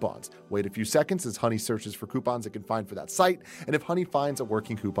Apply Coupons. Wait a few seconds as Honey searches for coupons it can find for that site, and if Honey finds a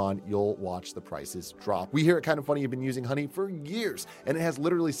working coupon, you'll watch the prices drop. We here at Kind of Funny have been using Honey for years, and it has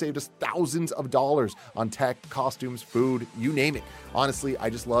literally saved us thousands of dollars on tech, costumes, food, you name it. Honestly,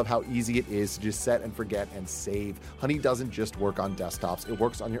 I just love how easy it is to just set and forget and save. Honey doesn't just work on desktops, it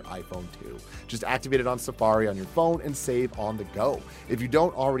works on your iPhone too. Just activate it on Safari on your phone and save on the go. If you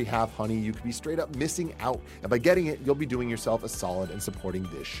don't already have Honey, you could be straight up missing out. And by getting it, you'll be doing yourself a solid and supporting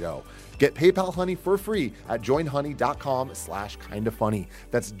this show. Get PayPal Honey for free at joinhoney.com/kindafunny.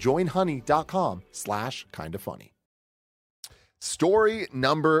 That's joinhoney.com/kindafunny. Story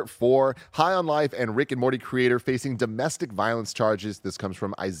number 4, High on Life and Rick and Morty creator facing domestic violence charges. This comes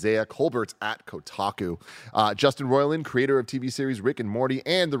from Isaiah Colbert at Kotaku. Justin Roiland, creator of TV series Rick and Morty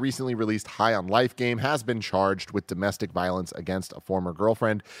and the recently released High on Life game, has been charged with domestic violence against a former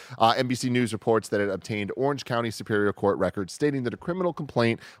girlfriend. NBC News reports that it obtained Orange County Superior Court records stating that a criminal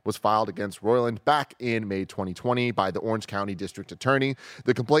complaint was filed against Roiland back in May 2020 by the Orange County District Attorney.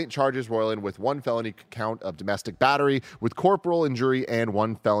 The complaint charges Roiland with 1 felony count of domestic battery with corporal corporal injury and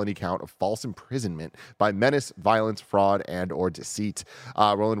 1 felony count of false imprisonment by menace, violence, fraud, and or deceit.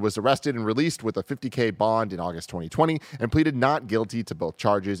 Roland was arrested and released with a $50K bond in August 2020 and pleaded not guilty to both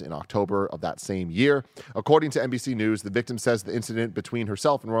charges in October of that same year. According to NBC News, the victim says the incident between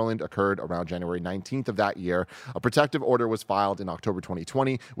herself and Roland occurred around January 19th of that year. A protective order was filed in October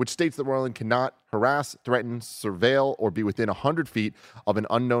 2020, which states that Roland cannot harass, threaten, surveil, or be within 100 feet of an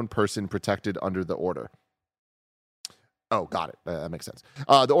unknown person protected under the order. Oh, got it. That makes sense.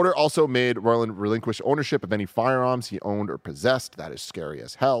 The order also made Roland relinquish ownership of any firearms he owned or possessed. That is scary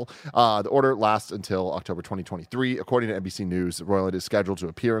as hell. The order lasts until October 2023. According to NBC News, Roland is scheduled to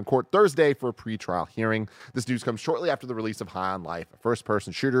appear in court Thursday for a pre-trial hearing. This news comes shortly after the release of High on Life, a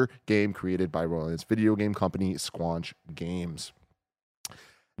first-person shooter game created by Roland's video game company, Squanch Games.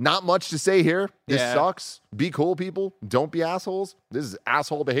 Not much to say here. This sucks. Be cool, people. Don't be assholes. This is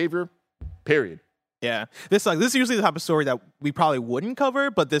asshole behavior, period. Yeah, this is usually the type of story that we probably wouldn't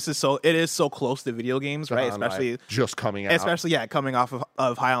cover, but it is so close to video games, right? Especially just coming out, coming off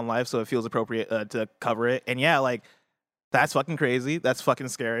of High on Life, so it feels appropriate to cover it. And yeah, like that's fucking crazy. That's fucking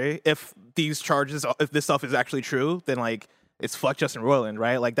scary. If this stuff is actually true, then like it's fuck Justin Roiland,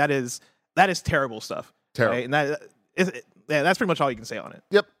 right? Like that is terrible stuff. Terrible, right? And that's pretty much all you can say on it.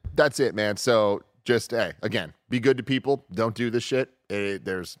 Yep, that's it, man. So just again, be good to people. Don't do this shit.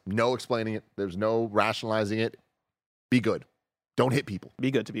 There's no explaining it. There's no rationalizing it. Be good. Don't hit people.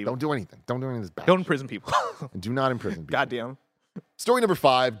 Be good to people. Don't do anything. Don't do anything that's bad. Don't imprison people. And do not imprison people. Goddamn. Story number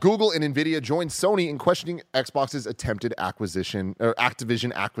 5. Google and NVIDIA joined Sony in questioning Xbox's attempted Activision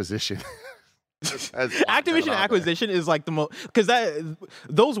acquisition. Activision acquisition is like the most, because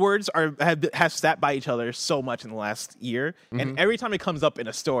those words have sat by each other so much in the last year, and every time it comes up in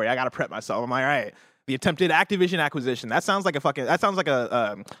a story, I gotta prep myself. I'm like, all right, the attempted Activision acquisition. That sounds like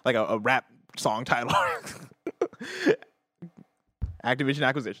a rap song title. Activision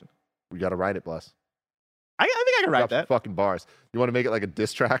acquisition. We gotta write it, Bless. I think I can write that. Fucking bars. You want to make it like a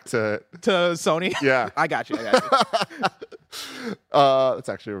diss track to Sony? Yeah. I got you. That's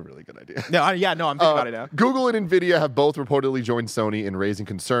actually a really good idea. I'm thinking about it now. Google and NVIDIA have both reportedly joined Sony in raising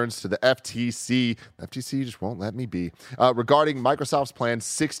concerns to the FTC. The FTC just won't let me be. Regarding Microsoft's planned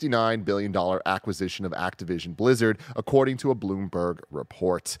 $69 billion acquisition of Activision Blizzard, according to a Bloomberg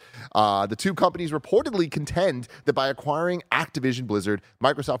report. The two companies reportedly contend that by acquiring Activision Blizzard,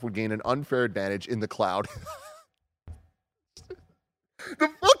 Microsoft would gain an unfair advantage in the cloud. The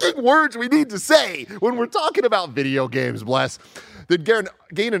fucking words we need to say when we're talking about video games, Bless. They'd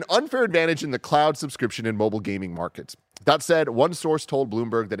gain an unfair advantage in the cloud subscription and mobile gaming markets. That said, one source told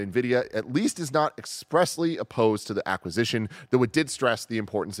Bloomberg that NVIDIA at least is not expressly opposed to the acquisition, though it did stress the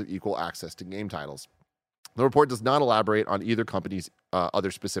importance of equal access to game titles. The report does not elaborate on either company's other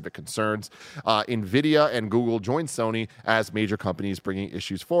specific concerns. NVIDIA and Google joined Sony as major companies bringing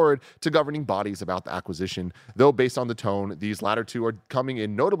issues forward to governing bodies about the acquisition, though based on the tone, these latter two are coming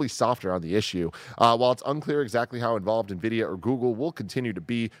in notably softer on the issue. While it's unclear exactly how involved NVIDIA or Google will continue to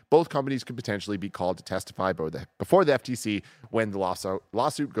be, both companies could potentially be called to testify before the FTC when the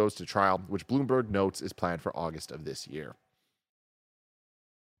lawsuit goes to trial, which Bloomberg notes is planned for August of this year.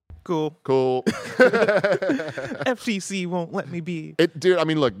 Cool. FTC won't let me be. Dude, I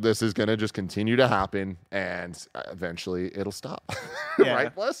mean, look, this is going to just continue to happen, and eventually it'll stop. Yeah.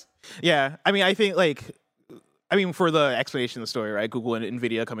 Right, Bless? Yeah. I mean, for the explanation of the story, right? Google and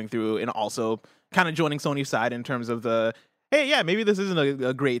NVIDIA coming through and also kind of joining Sony's side in terms of hey, yeah, maybe this isn't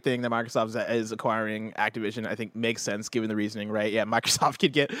a great thing that Microsoft is acquiring Activision. I think makes sense given the reasoning, right? Yeah, Microsoft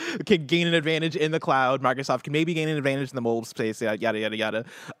could gain an advantage in the cloud. Microsoft can maybe gain an advantage in the mobile space. Yada yada yada.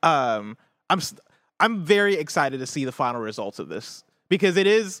 I'm very excited to see the final results of this because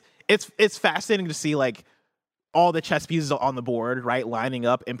it's fascinating to see like all the chess pieces on the board, right, lining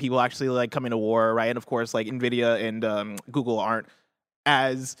up and people actually like coming to war, right? And of course, like NVIDIA and Google aren't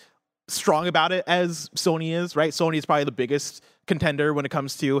as strong about it as Sony is, right? Sony is probably the biggest contender when it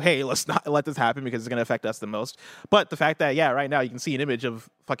comes to, hey, let's not let this happen because it's going to affect us the most. But the fact that, right now you can see an image of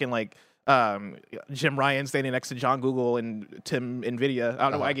fucking like Jim Ryan standing next to John Google and Tim NVIDIA. I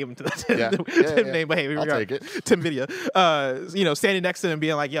don't know why I gave him to the Tim name, but hey, I'll take it. Tim NVIDIA. Standing next to him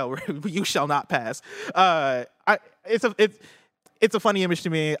being like, yo, you shall not pass. It's a funny image to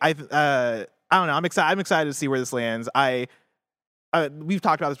me. I don't know. I'm excited to see where this lands. We've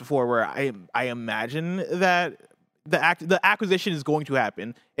talked about this before where I imagine that the acquisition is going to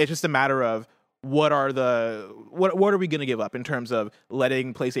happen. It's just a matter of what are we going to give up in terms of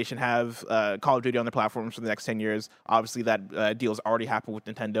letting PlayStation have Call of Duty on their platforms for the next 10 years. Obviously, that deal's already happened with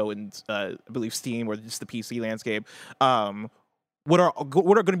Nintendo and I believe Steam or just the PC landscape. what are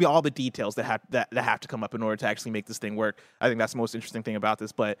going to be all the details that have to come up in order to actually make this thing work. I think that's the most interesting thing about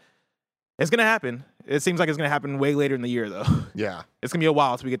this, but it's going to happen. It seems like it's going to happen way later in the year, though. Yeah. It's going to be a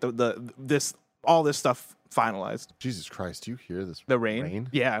while till we get all this stuff finalized. Jesus Christ, do you hear this? The rain?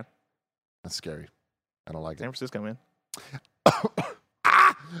 Yeah. That's scary. I don't like San Francisco, man.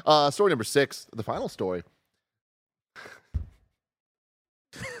 Story number 6, the final story.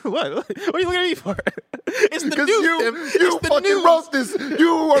 What are you looking at me for? It's the Because news, Tim. you It's the fucking news. wrote this. You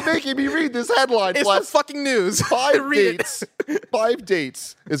are making me read this headline. It's the fucking news. 5 Read dates. it. 5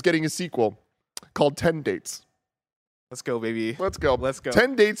 dates is getting a sequel called 10 Dates. Let's go, baby. Let's go.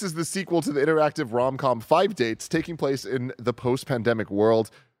 10 Dates is the sequel to the interactive rom-com 5 Dates, taking place in the post-pandemic world.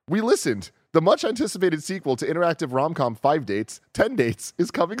 We listened. The much-anticipated sequel to interactive rom-com 5 Dates, 10 Dates,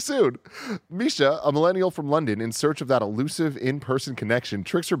 is coming soon. Misha, a millennial from London in search of that elusive in-person connection,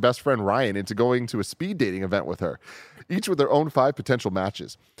 tricks her best friend Ryan into going to a speed dating event with her, each with their own 5 potential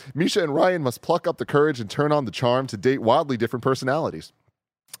matches. Misha and Ryan must pluck up the courage and turn on the charm to date wildly different personalities.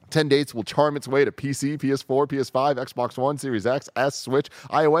 10 Dates will charm its way to PC, PS4, PS5, Xbox One, Series X, S, Switch,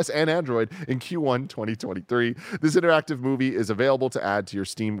 iOS, and Android in Q1 2023. This interactive movie is available to add to your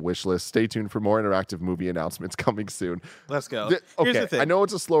Steam wishlist. Stay tuned for more interactive movie announcements coming soon. Let's go. Okay, Here's the thing. I know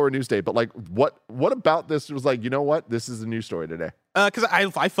it's a slower news day, but like, what about this was like, you know what? This is a news story today. Because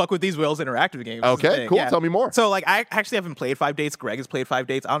I fuck with these Wales interactive games. Okay, cool. Yeah. Tell me more. So, like, I actually haven't played 5 Dates. Greg has played 5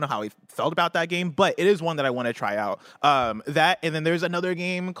 Dates. I don't know how he felt about that game, but it is one that I want to try out. That, and then there's another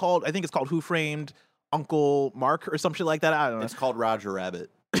game called, I think it's called Who Framed Uncle Mark or some shit like that. I don't know. It's called Roger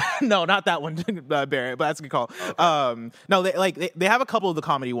Rabbit. No, not that one, Barrett, but that's a good call. Okay. No, they have a couple of the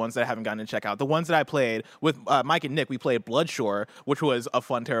comedy ones that I haven't gotten to check out. The ones that I played with Mike and Nick, we played Bloodshore, which was a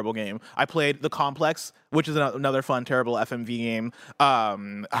fun, terrible game. I played The Complex, which is another fun, terrible FMV game.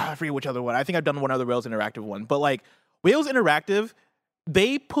 I forget which other one. I think I've done one other Wales Interactive one. But like Wales Interactive,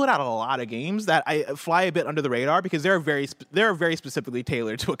 they put out a lot of games that I fly a bit under the radar because they're very specifically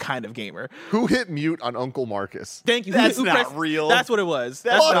tailored to a kind of gamer. Who hit mute on Uncle Marcus? Thank you. That's not real. That's what it was.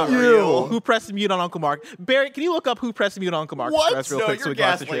 That's not real. Who pressed mute on Uncle Mark? Barry, can you look up who pressed mute on Uncle Mark? What? Real quick, You're so we can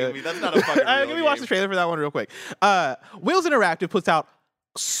watch the trailer. gaslighting me. That's not a fucking real Let me watch the trailer for that one real quick. Wales Interactive puts out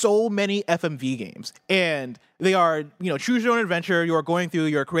so many FMV games, and they are, choose your own adventure. You're going through,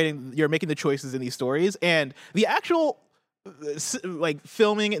 you're making the choices in these stories, and the actual like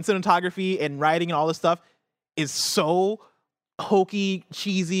filming and cinematography and writing and all this stuff is so hokey,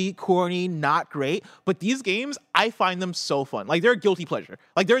 cheesy, corny, not great. But these games, I find them so fun. Like, they're a guilty pleasure.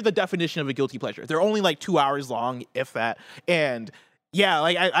 Like, they're the definition of a guilty pleasure. They're only like 2 hours long, if that. And yeah,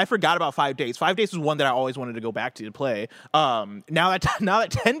 like I forgot about 5 Dates. 5 Dates was one that I always wanted to go back to play. Now that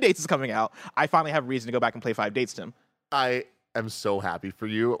 10 Dates is coming out, I finally have a reason to go back and play 5 Dates, Tim. I am so happy for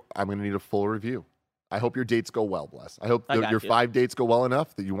you. I'm going to need a full review. I hope your dates go well, Bless. I hope your 5 dates go well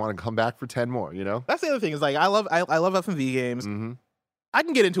enough that you want to come back for 10 more, That's the other thing is, like, I love FMV games. Mm-hmm. I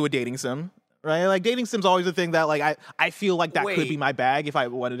can get into a dating sim, right? Like, dating sim's always a thing that, like, I feel like that could be my bag if I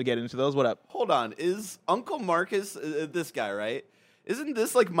wanted to get into those. What up? Hold on. Is Uncle Marcus this guy, right? Isn't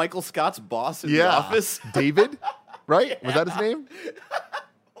this like Michael Scott's boss in The Office? David, right? Was that his name?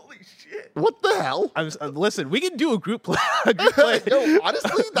 What the hell? Listen, we can do a group play. No,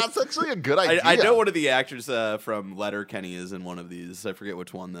 honestly, that's actually a good idea. I know one of the actors from Letterkenny is in one of these. I forget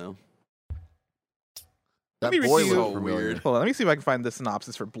which one, though. That boy looked weird. Hold on, let me see if I can find the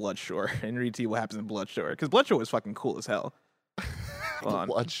synopsis for Bloodshore and read to you what happens in Bloodshore. Because Bloodshore was fucking cool as hell. Hold on.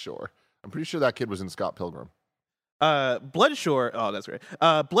 Bloodshore. I'm pretty sure that kid was in Scott Pilgrim. Bloodshore. Oh, that's right.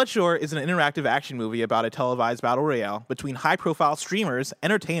 Bloodshore is an interactive action movie about a televised battle royale between high-profile streamers,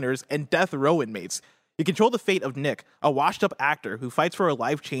 entertainers, and death row inmates. You control the fate of Nick, a washed-up actor who fights for a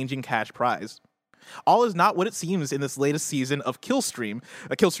life-changing cash prize. All is not what it seems in this latest season of Killstream.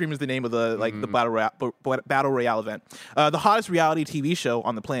 Killstream is the name of the battle royale event. The hottest reality TV show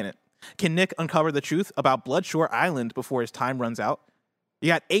on the planet. Can Nick uncover the truth about Bloodshore Island before his time runs out? You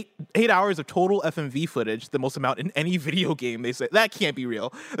got 8 hours of total FMV footage, the most amount in any video game. They say that can't be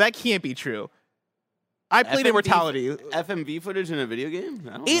real. That can't be true. I played Immortality. FMV footage in a video game?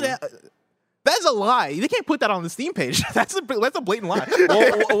 I don't know. That's a lie. They can't put that on the Steam page. That's a blatant lie.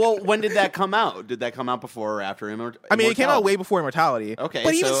 well, when did that come out? Did that come out before or after Immortality? I mean, it came out way before Immortality. Okay,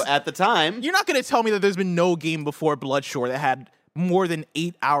 but so at the time, you're not going to tell me that there's been no game before Bloodshore that had more than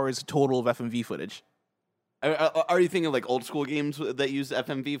 8 hours total of FMV footage. Are you thinking like old school games that use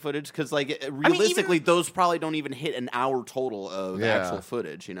FMV footage? Because like realistically, those probably don't even hit an hour total of actual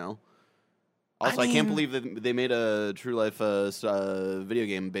footage. Also, I can't believe that they made a true life video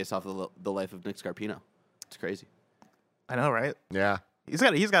game based off of the life of Nick Scarpino. It's crazy. I know, right? Yeah.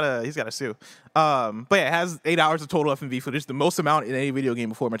 He's got to sue. But yeah, it has 8 hours of total FMV footage, the most amount in any video game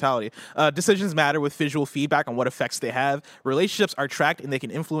before Mortality. Decisions matter with visual feedback on what effects they have. Relationships are tracked and they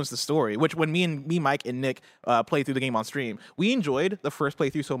can influence the story. Which when me, Mike, and Nick played through the game on stream, we enjoyed the first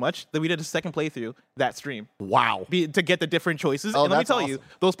playthrough so much that we did a second playthrough that stream. Wow. To get the different choices. Oh, And let me that's tell you,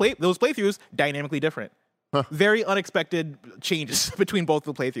 those playthroughs dynamically different. Very unexpected changes between both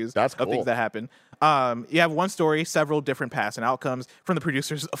the playthroughs That's of cool. things that happen. You have one story, several different paths and outcomes from the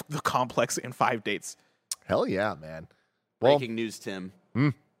producers of The Complex and 5 Dates. Hell yeah, man. Well, Breaking news, Tim.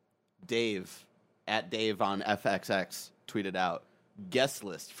 Dave, at Dave on FXX, tweeted out, guest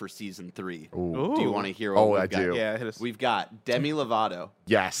list for season 3. Ooh. Do you want to hear what we've I got? do. Yeah, hit us. We've got Demi Lovato,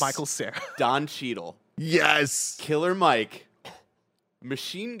 Yes. Michael Cera. Don Cheadle, Yes. Killer Mike,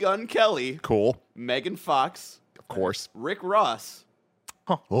 Machine Gun Kelly, Cool. Megan Fox, Of course. Rick Ross,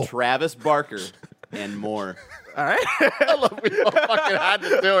 Oh. Travis Barker, and more. All right. I love we all fucking had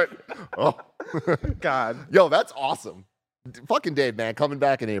to do it. Oh. God. Yo, that's awesome. Fucking Dave, man, coming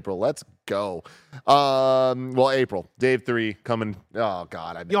back in April. Let's go. Well, April. Dave 3 coming. Oh,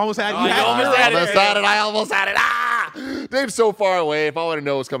 God. You almost had Oh, you almost had it. I almost had it. Ah! Dave's so far away. If I want to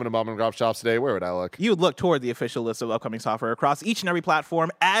know what's coming to Mom and Pop shops today, where would I look? You would look toward the official list of upcoming software across each and every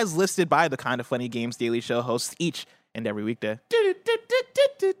platform as listed by the Kind of Funny Games Daily Show hosts each and every weekday.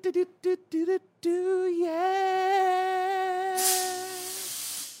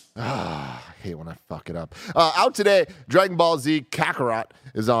 I hate when I fuck it up. Out today, Dragon Ball Z Kakarot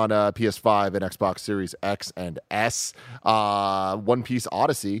is on PS5 and Xbox Series X and S. One Piece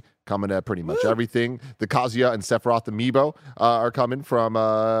Odyssey coming to pretty much everything. The Kazuya and Sephiroth amiibo are coming from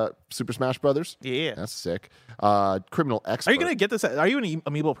Super Smash Brothers. Yeah. That's sick. Criminal Expert. Are you going to get this? Are you an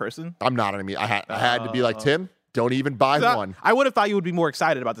amiibo person? I'm not an amiibo. I had to be like, Tim, don't even buy one. I would have thought you would be more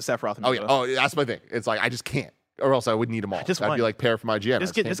excited about the Sephiroth amiibo. Oh, yeah. Oh, that's my thing. It's like, I just can't. Or else I would need them all. Just I'd one. be like pair for my GM.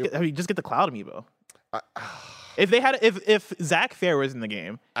 Just get the Cloud amiibo. If Zach Fair was in the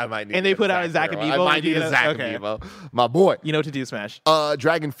game, I might need and to they get put out a Zach Amiibo. amiibo, I might would you need get a it? Zach Okay. amiibo. My boy. You know what to do, Smash.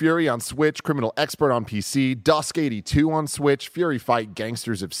 Dragon Fury on Switch, Criminal Expert on PC, Dusk 82 on Switch, Fury Fight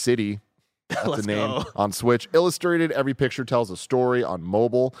Gangsters of City. That's Let's a name go. on Switch. Illustrated, every picture tells a story on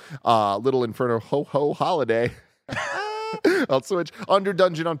mobile. Little Inferno Ho Ho Holiday on Switch. Under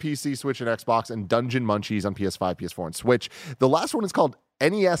Dungeon on PC, Switch, and Xbox, and Dungeon Munchies on PS5, PS4, and Switch. The last one is called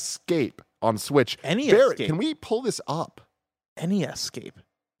NES-Scape on Switch. NES-Scape. Barrett, can we pull this up? NES-Scape.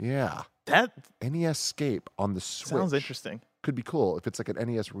 Yeah. That NES-Scape on the Switch. sounds interesting. Could be cool if it's like an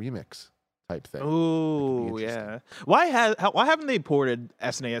NES remix type thing. Ooh, interesting. yeah. Why haven't they ported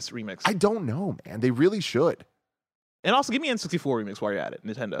SNES remix? I don't know, man. They really should. And also, give me N64 remix while you're at it,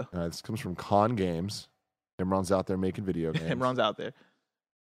 Nintendo. This comes from Con Games. Imran's out there making video games. Imran's out there.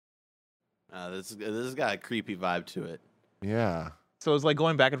 This has got a creepy vibe to it. Yeah. So it's like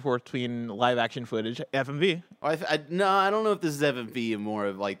going back and forth between live action footage, FMV. No, I don't know if this is FMV, more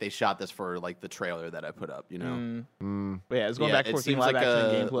of like they shot this for like the trailer that I put up. You know, But yeah, it's going back and it forth between seems live like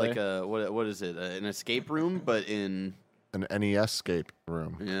action and a gameplay. like a what is it? An escape room, but in An NES-Scape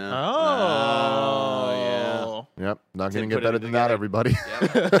room. yeah. Oh, Yep. Not Tim going to get put it better than that, together. everybody.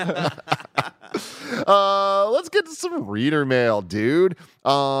 yeah. Let's get to some reader mail, dude.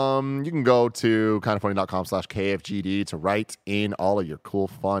 You can go to kindoffunny.com/KFGD to write in all of your cool,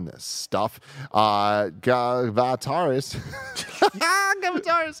 fun stuff. Gavataris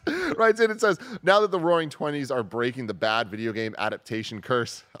writes in and says, now that the Roaring Twenties are breaking the bad video game adaptation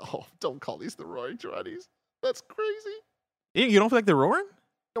curse. Oh, don't call these the Roaring Twenties. That's crazy. You don't feel like they're roaring?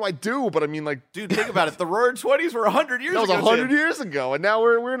 No, I do, but I mean, like, Dude, think about it. The Roaring 20s were 100 years that was ago. 100 Tim. years ago, and now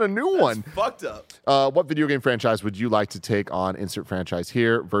we're in a new one. Fucked up. What video game franchise would you like to take on insert franchise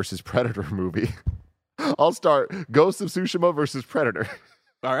here versus Predator movie? I'll start. Ghost of Tsushima versus Predator.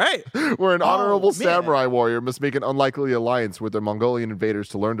 All right. Where an honorable man. samurai warrior must make an unlikely alliance with their Mongolian invaders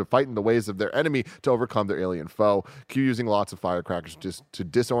to learn to fight in the ways of their enemy to overcome their alien foe. Q using lots of firecrackers just to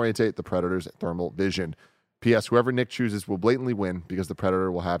disorientate the Predator's thermal vision. P.S. Whoever Nick chooses will blatantly win because the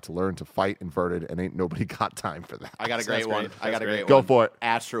Predator will have to learn to fight inverted, and ain't nobody got time for that. I got a great one. I got a great Go one. for it.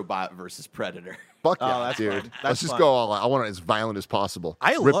 Astrobot versus Predator. Fuck Oh, yeah, that's dude. fun. Let's That's just fun. go all out. I want it as violent as possible.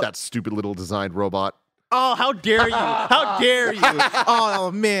 I Rip love- that stupid little designed robot. Oh, how dare you? How dare you?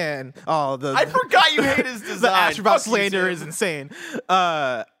 Oh, man. Oh, I forgot you hate his the design. Astrobot Fuck you, slander Tim. is insane.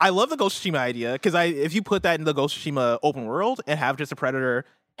 I love the Ghost of Tsushima idea because if you put that in the Ghost of Tsushima open world and have just a Predator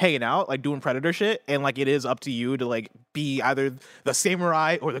hanging out, like doing Predator shit, and like it is up to you to like be either the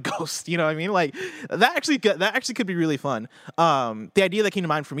samurai or the ghost. You know what I mean? Like that actually could be really fun. The idea that came to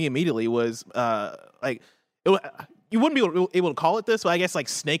mind for me immediately was you wouldn't be able to call it this, but I guess like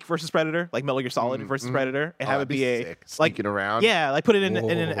Snake versus Predator, like Metal Gear Solid versus Predator, and have it be a sick. like Sneaking around. Yeah, like put it in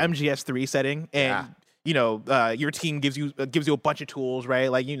an MGS3 setting, and Yeah. your team gives you a bunch of tools, right?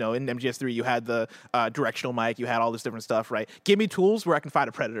 Like in MGS3 you had the directional mic, you had all this different stuff, right? Give me tools where I can fight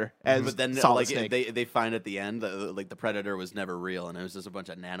a Predator as But then, Solid like, Snake. they find at the end that like the Predator was never real, and it was just a bunch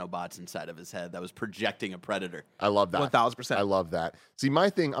of nanobots inside of his head that was projecting a Predator. I love that. 1000%. I love that. See,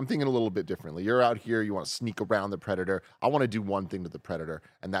 I'm thinking a little bit differently. You're out here, you want to sneak around the Predator. I want to do one thing to the Predator,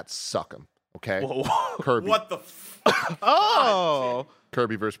 and that's suck him. Okay? Whoa. Kirby. What the? Oh.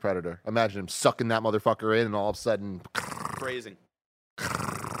 Kirby versus Predator. Imagine him sucking that motherfucker in, and all of a sudden, Phrasing.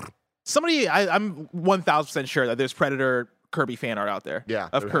 Somebody, I'm 1000% sure that there's Predator Kirby fan art out there. yeah,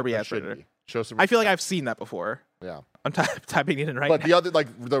 Of there- Kirby there as should Predator. be. Show some. I feel like I've seen that before. yeah. I'm typing it in right But now. the other, like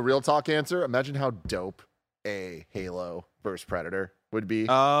the real talk answer, imagine how dope a Halo versus Predator would be.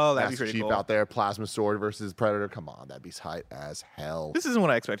 Oh, that'd be Master pretty Chief cool. out there, Plasma Sword versus Predator. Come on, that'd be hype as hell. This isn't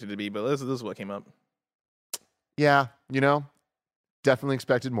what I expected it to be, but this is what came up. Yeah, definitely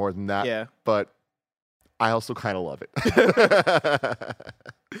expected more than that. Yeah. But I also kind of love it.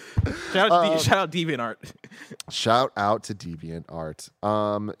 Shout out DeviantArt. Shout out to DeviantArt.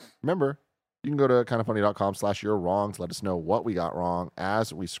 Remember, you can go to kindoffunny.com/you're wrong to let us know what we got wrong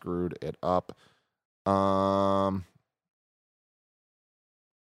as we screwed it up.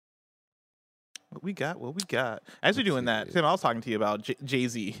 What we got. As we're doing that, Tim, I was talking to you about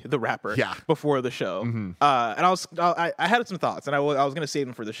Jay-Z, the rapper, Yeah. before the show. Mhm. And I had some thoughts, and I was going to save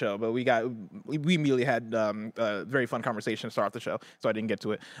them for the show, but we immediately had a very fun conversation to start off the show, so I didn't get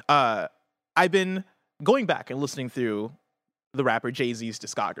to it. I've been going back and listening through the rapper Jay-Z's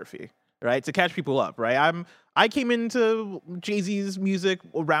discography, right, to catch people up, right? I came into Jay-Z's music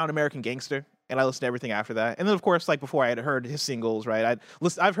around American Gangster, and I listened to everything after that. And then, of course, like before, I had heard his singles, right?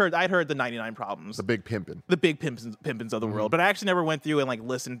 I'd heard the 99 Problems, The big pimpin'. the big pimpins of the world, but I actually never went through and like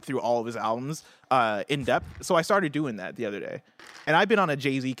listened through all of his albums in depth. So I started doing that the other day, and I've been on a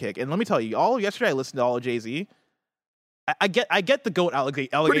Jay-Z kick. And let me tell you, all of yesterday I listened to all of Jay-Z. I get the GOAT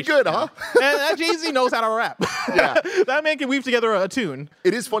allegation. Pretty good, huh? And that Jay-Z knows how to rap. Yeah. That man can weave together a tune.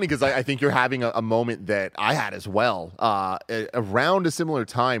 It is funny because I think you're having a moment that I had as well around a similar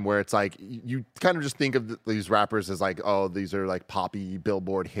time where it's like you kind of just think of these rappers as like, oh, these are like poppy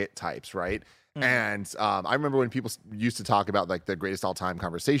Billboard hit types, right? And I remember when people used to talk about like the greatest all time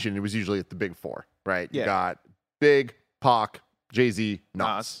conversation, it was usually at the big four, right? Yeah. You got Big, Pac, Jay-Z, Nas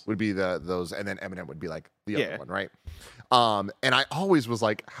Nas. would be those, and then Eminem would be like the Yeah. other one, right? And I always was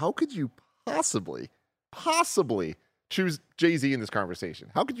like, how could you possibly choose Jay-Z in this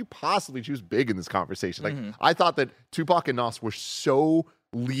conversation? How could you possibly choose Big in this conversation? Like, I thought that Tupac and Nas were so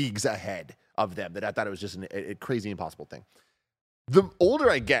leagues ahead of them that I thought it was just a crazy, impossible thing. The older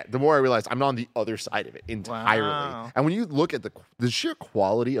I get, the more I realize I'm on the other side of it entirely. Wow. And when you look at the sheer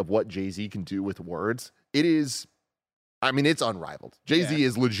quality of what Jay-Z can do with words, it's unrivaled. Jay-Z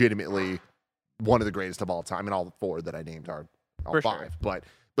is legitimately one of the greatest of all time, and all four that I named are all For five. sure.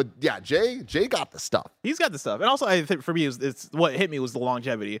 But yeah, Jay got the stuff. He's got the stuff. And also, I think for me, it's what hit me was the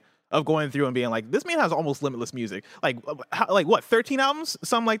longevity of going through and being like, this man has almost limitless music. Like what, 13 albums?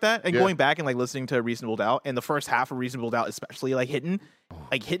 Something like that? And going back and like listening to Reasonable Doubt, and the first half of Reasonable Doubt especially like hitting,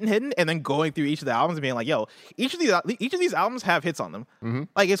 and then going through each of the albums and being like, yo, each of these albums have hits on them. Mm-hmm.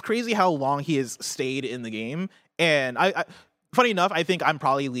 Like, it's crazy how long he has stayed in the game. And I funny enough, I think I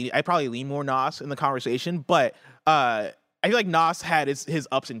probably lean more Nas in the conversation, but I feel like Nas had his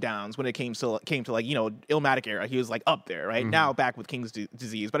ups and downs when it came to like, Illmatic era. He was like up there, right? Now back with King's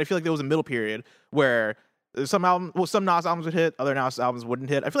Disease. But I feel like there was a middle period where some Nas albums would hit, other Nas albums wouldn't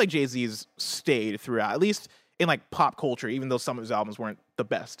hit. I feel like Jay-Z's stayed throughout, at least in like pop culture, even though some of his albums weren't the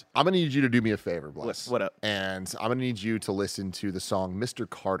best. I'm gonna need you to do me a favor, Bless. What up? And I'm gonna need you to listen to the song "Mr.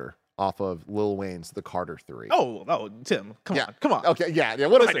 Carter" off of Lil Wayne's "The Carter 3." Oh, Tim, come on. Okay, yeah.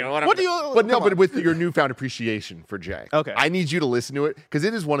 What Listen, am I doing? what do you- But no, come but on. with your newfound appreciation for Jay. Okay. I need you to listen to it because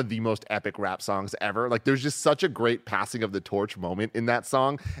it is one of the most epic rap songs ever. Like, there's just such a great passing of the torch moment in that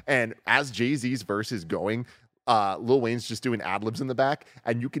song. And as Jay-Z's verse is going, Lil Wayne's just doing ad-libs in the back,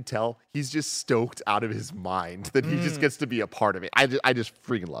 and you can tell he's just stoked out of his mind that he just gets to be a part of it. I just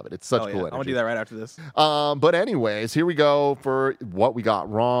freaking love it. It's such cool energy. I'm gonna do that right after this. But anyways, here we go for what we got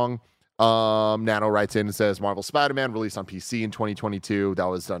wrong. Nano writes in and says Marvel Spider-Man released on PC in 2022. That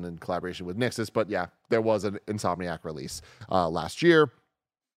was done in collaboration with Nixxes, but yeah, there was an Insomniac release last year.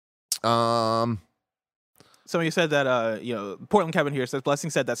 Somebody said that Portland Kevin here says Blessing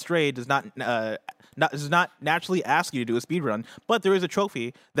said that Stray does not naturally ask you to do a speed run, but there is a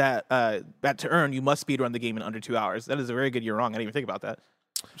trophy that to earn you must speed run the game in under 2 hours. That is a very good. You're wrong. I didn't even think about that.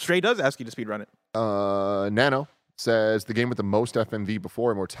 Stray does ask you to speed run it. Nano says the game with the most FMV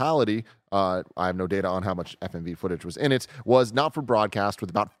before Immortality, I have no data on how much FMV footage was in it, was not for broadcast with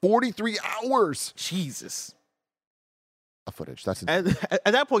about 43 hours. Jesus. Of footage. That's At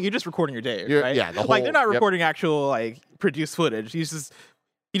that point, you're just recording your day, right? Yeah, the whole, like they're not recording actual like produced footage. He just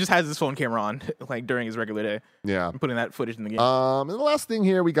has his phone camera on like during his regular day. Yeah, and putting that footage in the game. And the last thing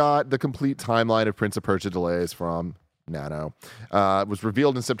here, we got the complete timeline of Prince of Persia delays from Nano. It was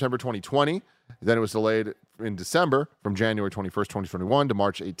revealed in September 2020. Then it was delayed in December from January 21st, 2021 to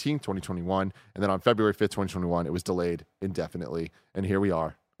March 18th, 2021. And then on February 5th, 2021, it was delayed indefinitely. And here we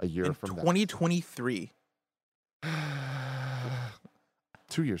are, a year from 2023.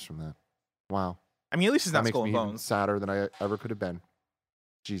 2 years from that. Wow. I mean, at least it's not that Skull makes and me Bones. Sadder than I ever could have been.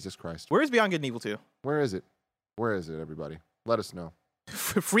 Jesus Christ. Where is Beyond Good and Evil 2? Where is it? Where is it, everybody? Let us know.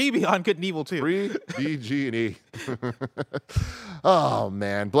 Free Beyond Good and Evil 2. Free BG&E. Oh,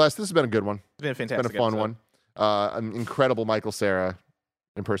 man. Bless. This has been a good one. It's been a fantastic It's been a fun episode. one. An incredible Michael Cera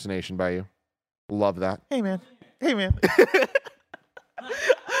impersonation by you. Love that. Hey, man. Hey, man.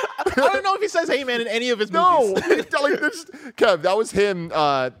 I don't know if he says "Hey man" in any of his No, movies. Kev, that was him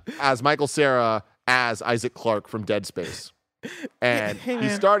as Michael Cera as Isaac Clarke from Dead Space. And Hey, he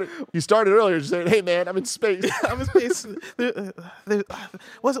man. started earlier just saying, "Hey man, I'm in space." I'm in space.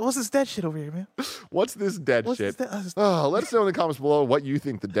 What's this dead shit over here, man? What's this dead What's shit? this Let us know in the comments below what you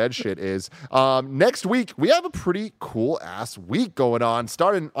think the dead shit is. Next week, we have a pretty cool ass week going on,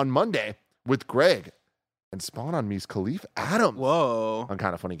 starting on Monday with Greg and Spawn on Me's Khalif Adams. Whoa. On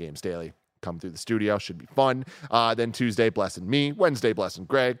Kind of Funny Games Daily. Come through the studio. Should be fun. Then Tuesday, Bless and me. Wednesday, Bless and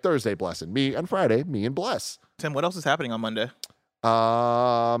Greg. Thursday, Bless and me. And Friday, me and Bless. Tim, what else is happening on Monday? We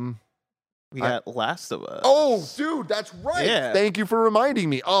got Last of Us. Oh, dude, that's right. Yeah. Thank you for reminding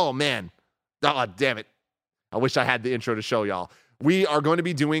me. Oh, man. Oh, damn it. I wish I had the intro to show y'all. We are going to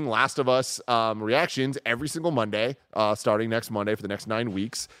be doing Last of Us reactions every single Monday, starting next Monday for the next 9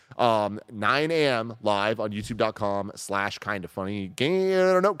 weeks. 9 a.m. live on youtube.com/kindoffunny.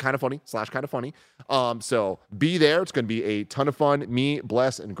 Kindoffunny/kindoffunny. So be there. It's going to be a ton of fun. Me,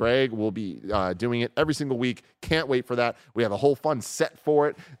 Bless, and Greg will be doing it every single week. Can't wait for that. We have a whole fun set for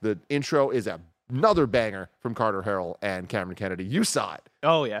it. The intro is another banger from Carter Harrell and Cameron Kennedy. You saw it.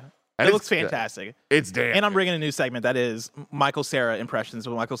 Oh, yeah. And It looks fantastic. It's damn. And I'm bringing a new segment that is Michael Cera impressions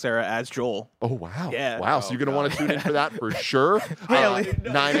with Michael Cera as Joel. Oh, wow. Yeah. Wow. So you're going to want to tune in for that for sure. Really?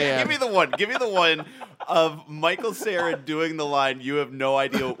 9 a.m. Give me the one. Give me the one of Michael Cera doing the line, "You have no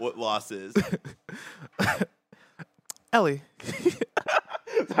idea what loss is." Ellie.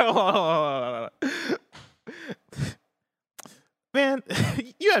 Man,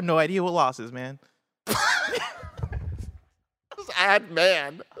 you have no idea what loss is, man. Sad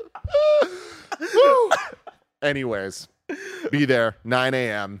man. Woo. Anyways, be there 9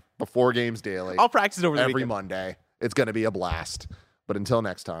 a.m. before games daily. I'll practice it over the every weekend. Monday. It's going to be a blast. But until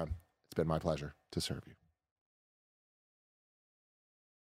next time, it's been my pleasure to serve you.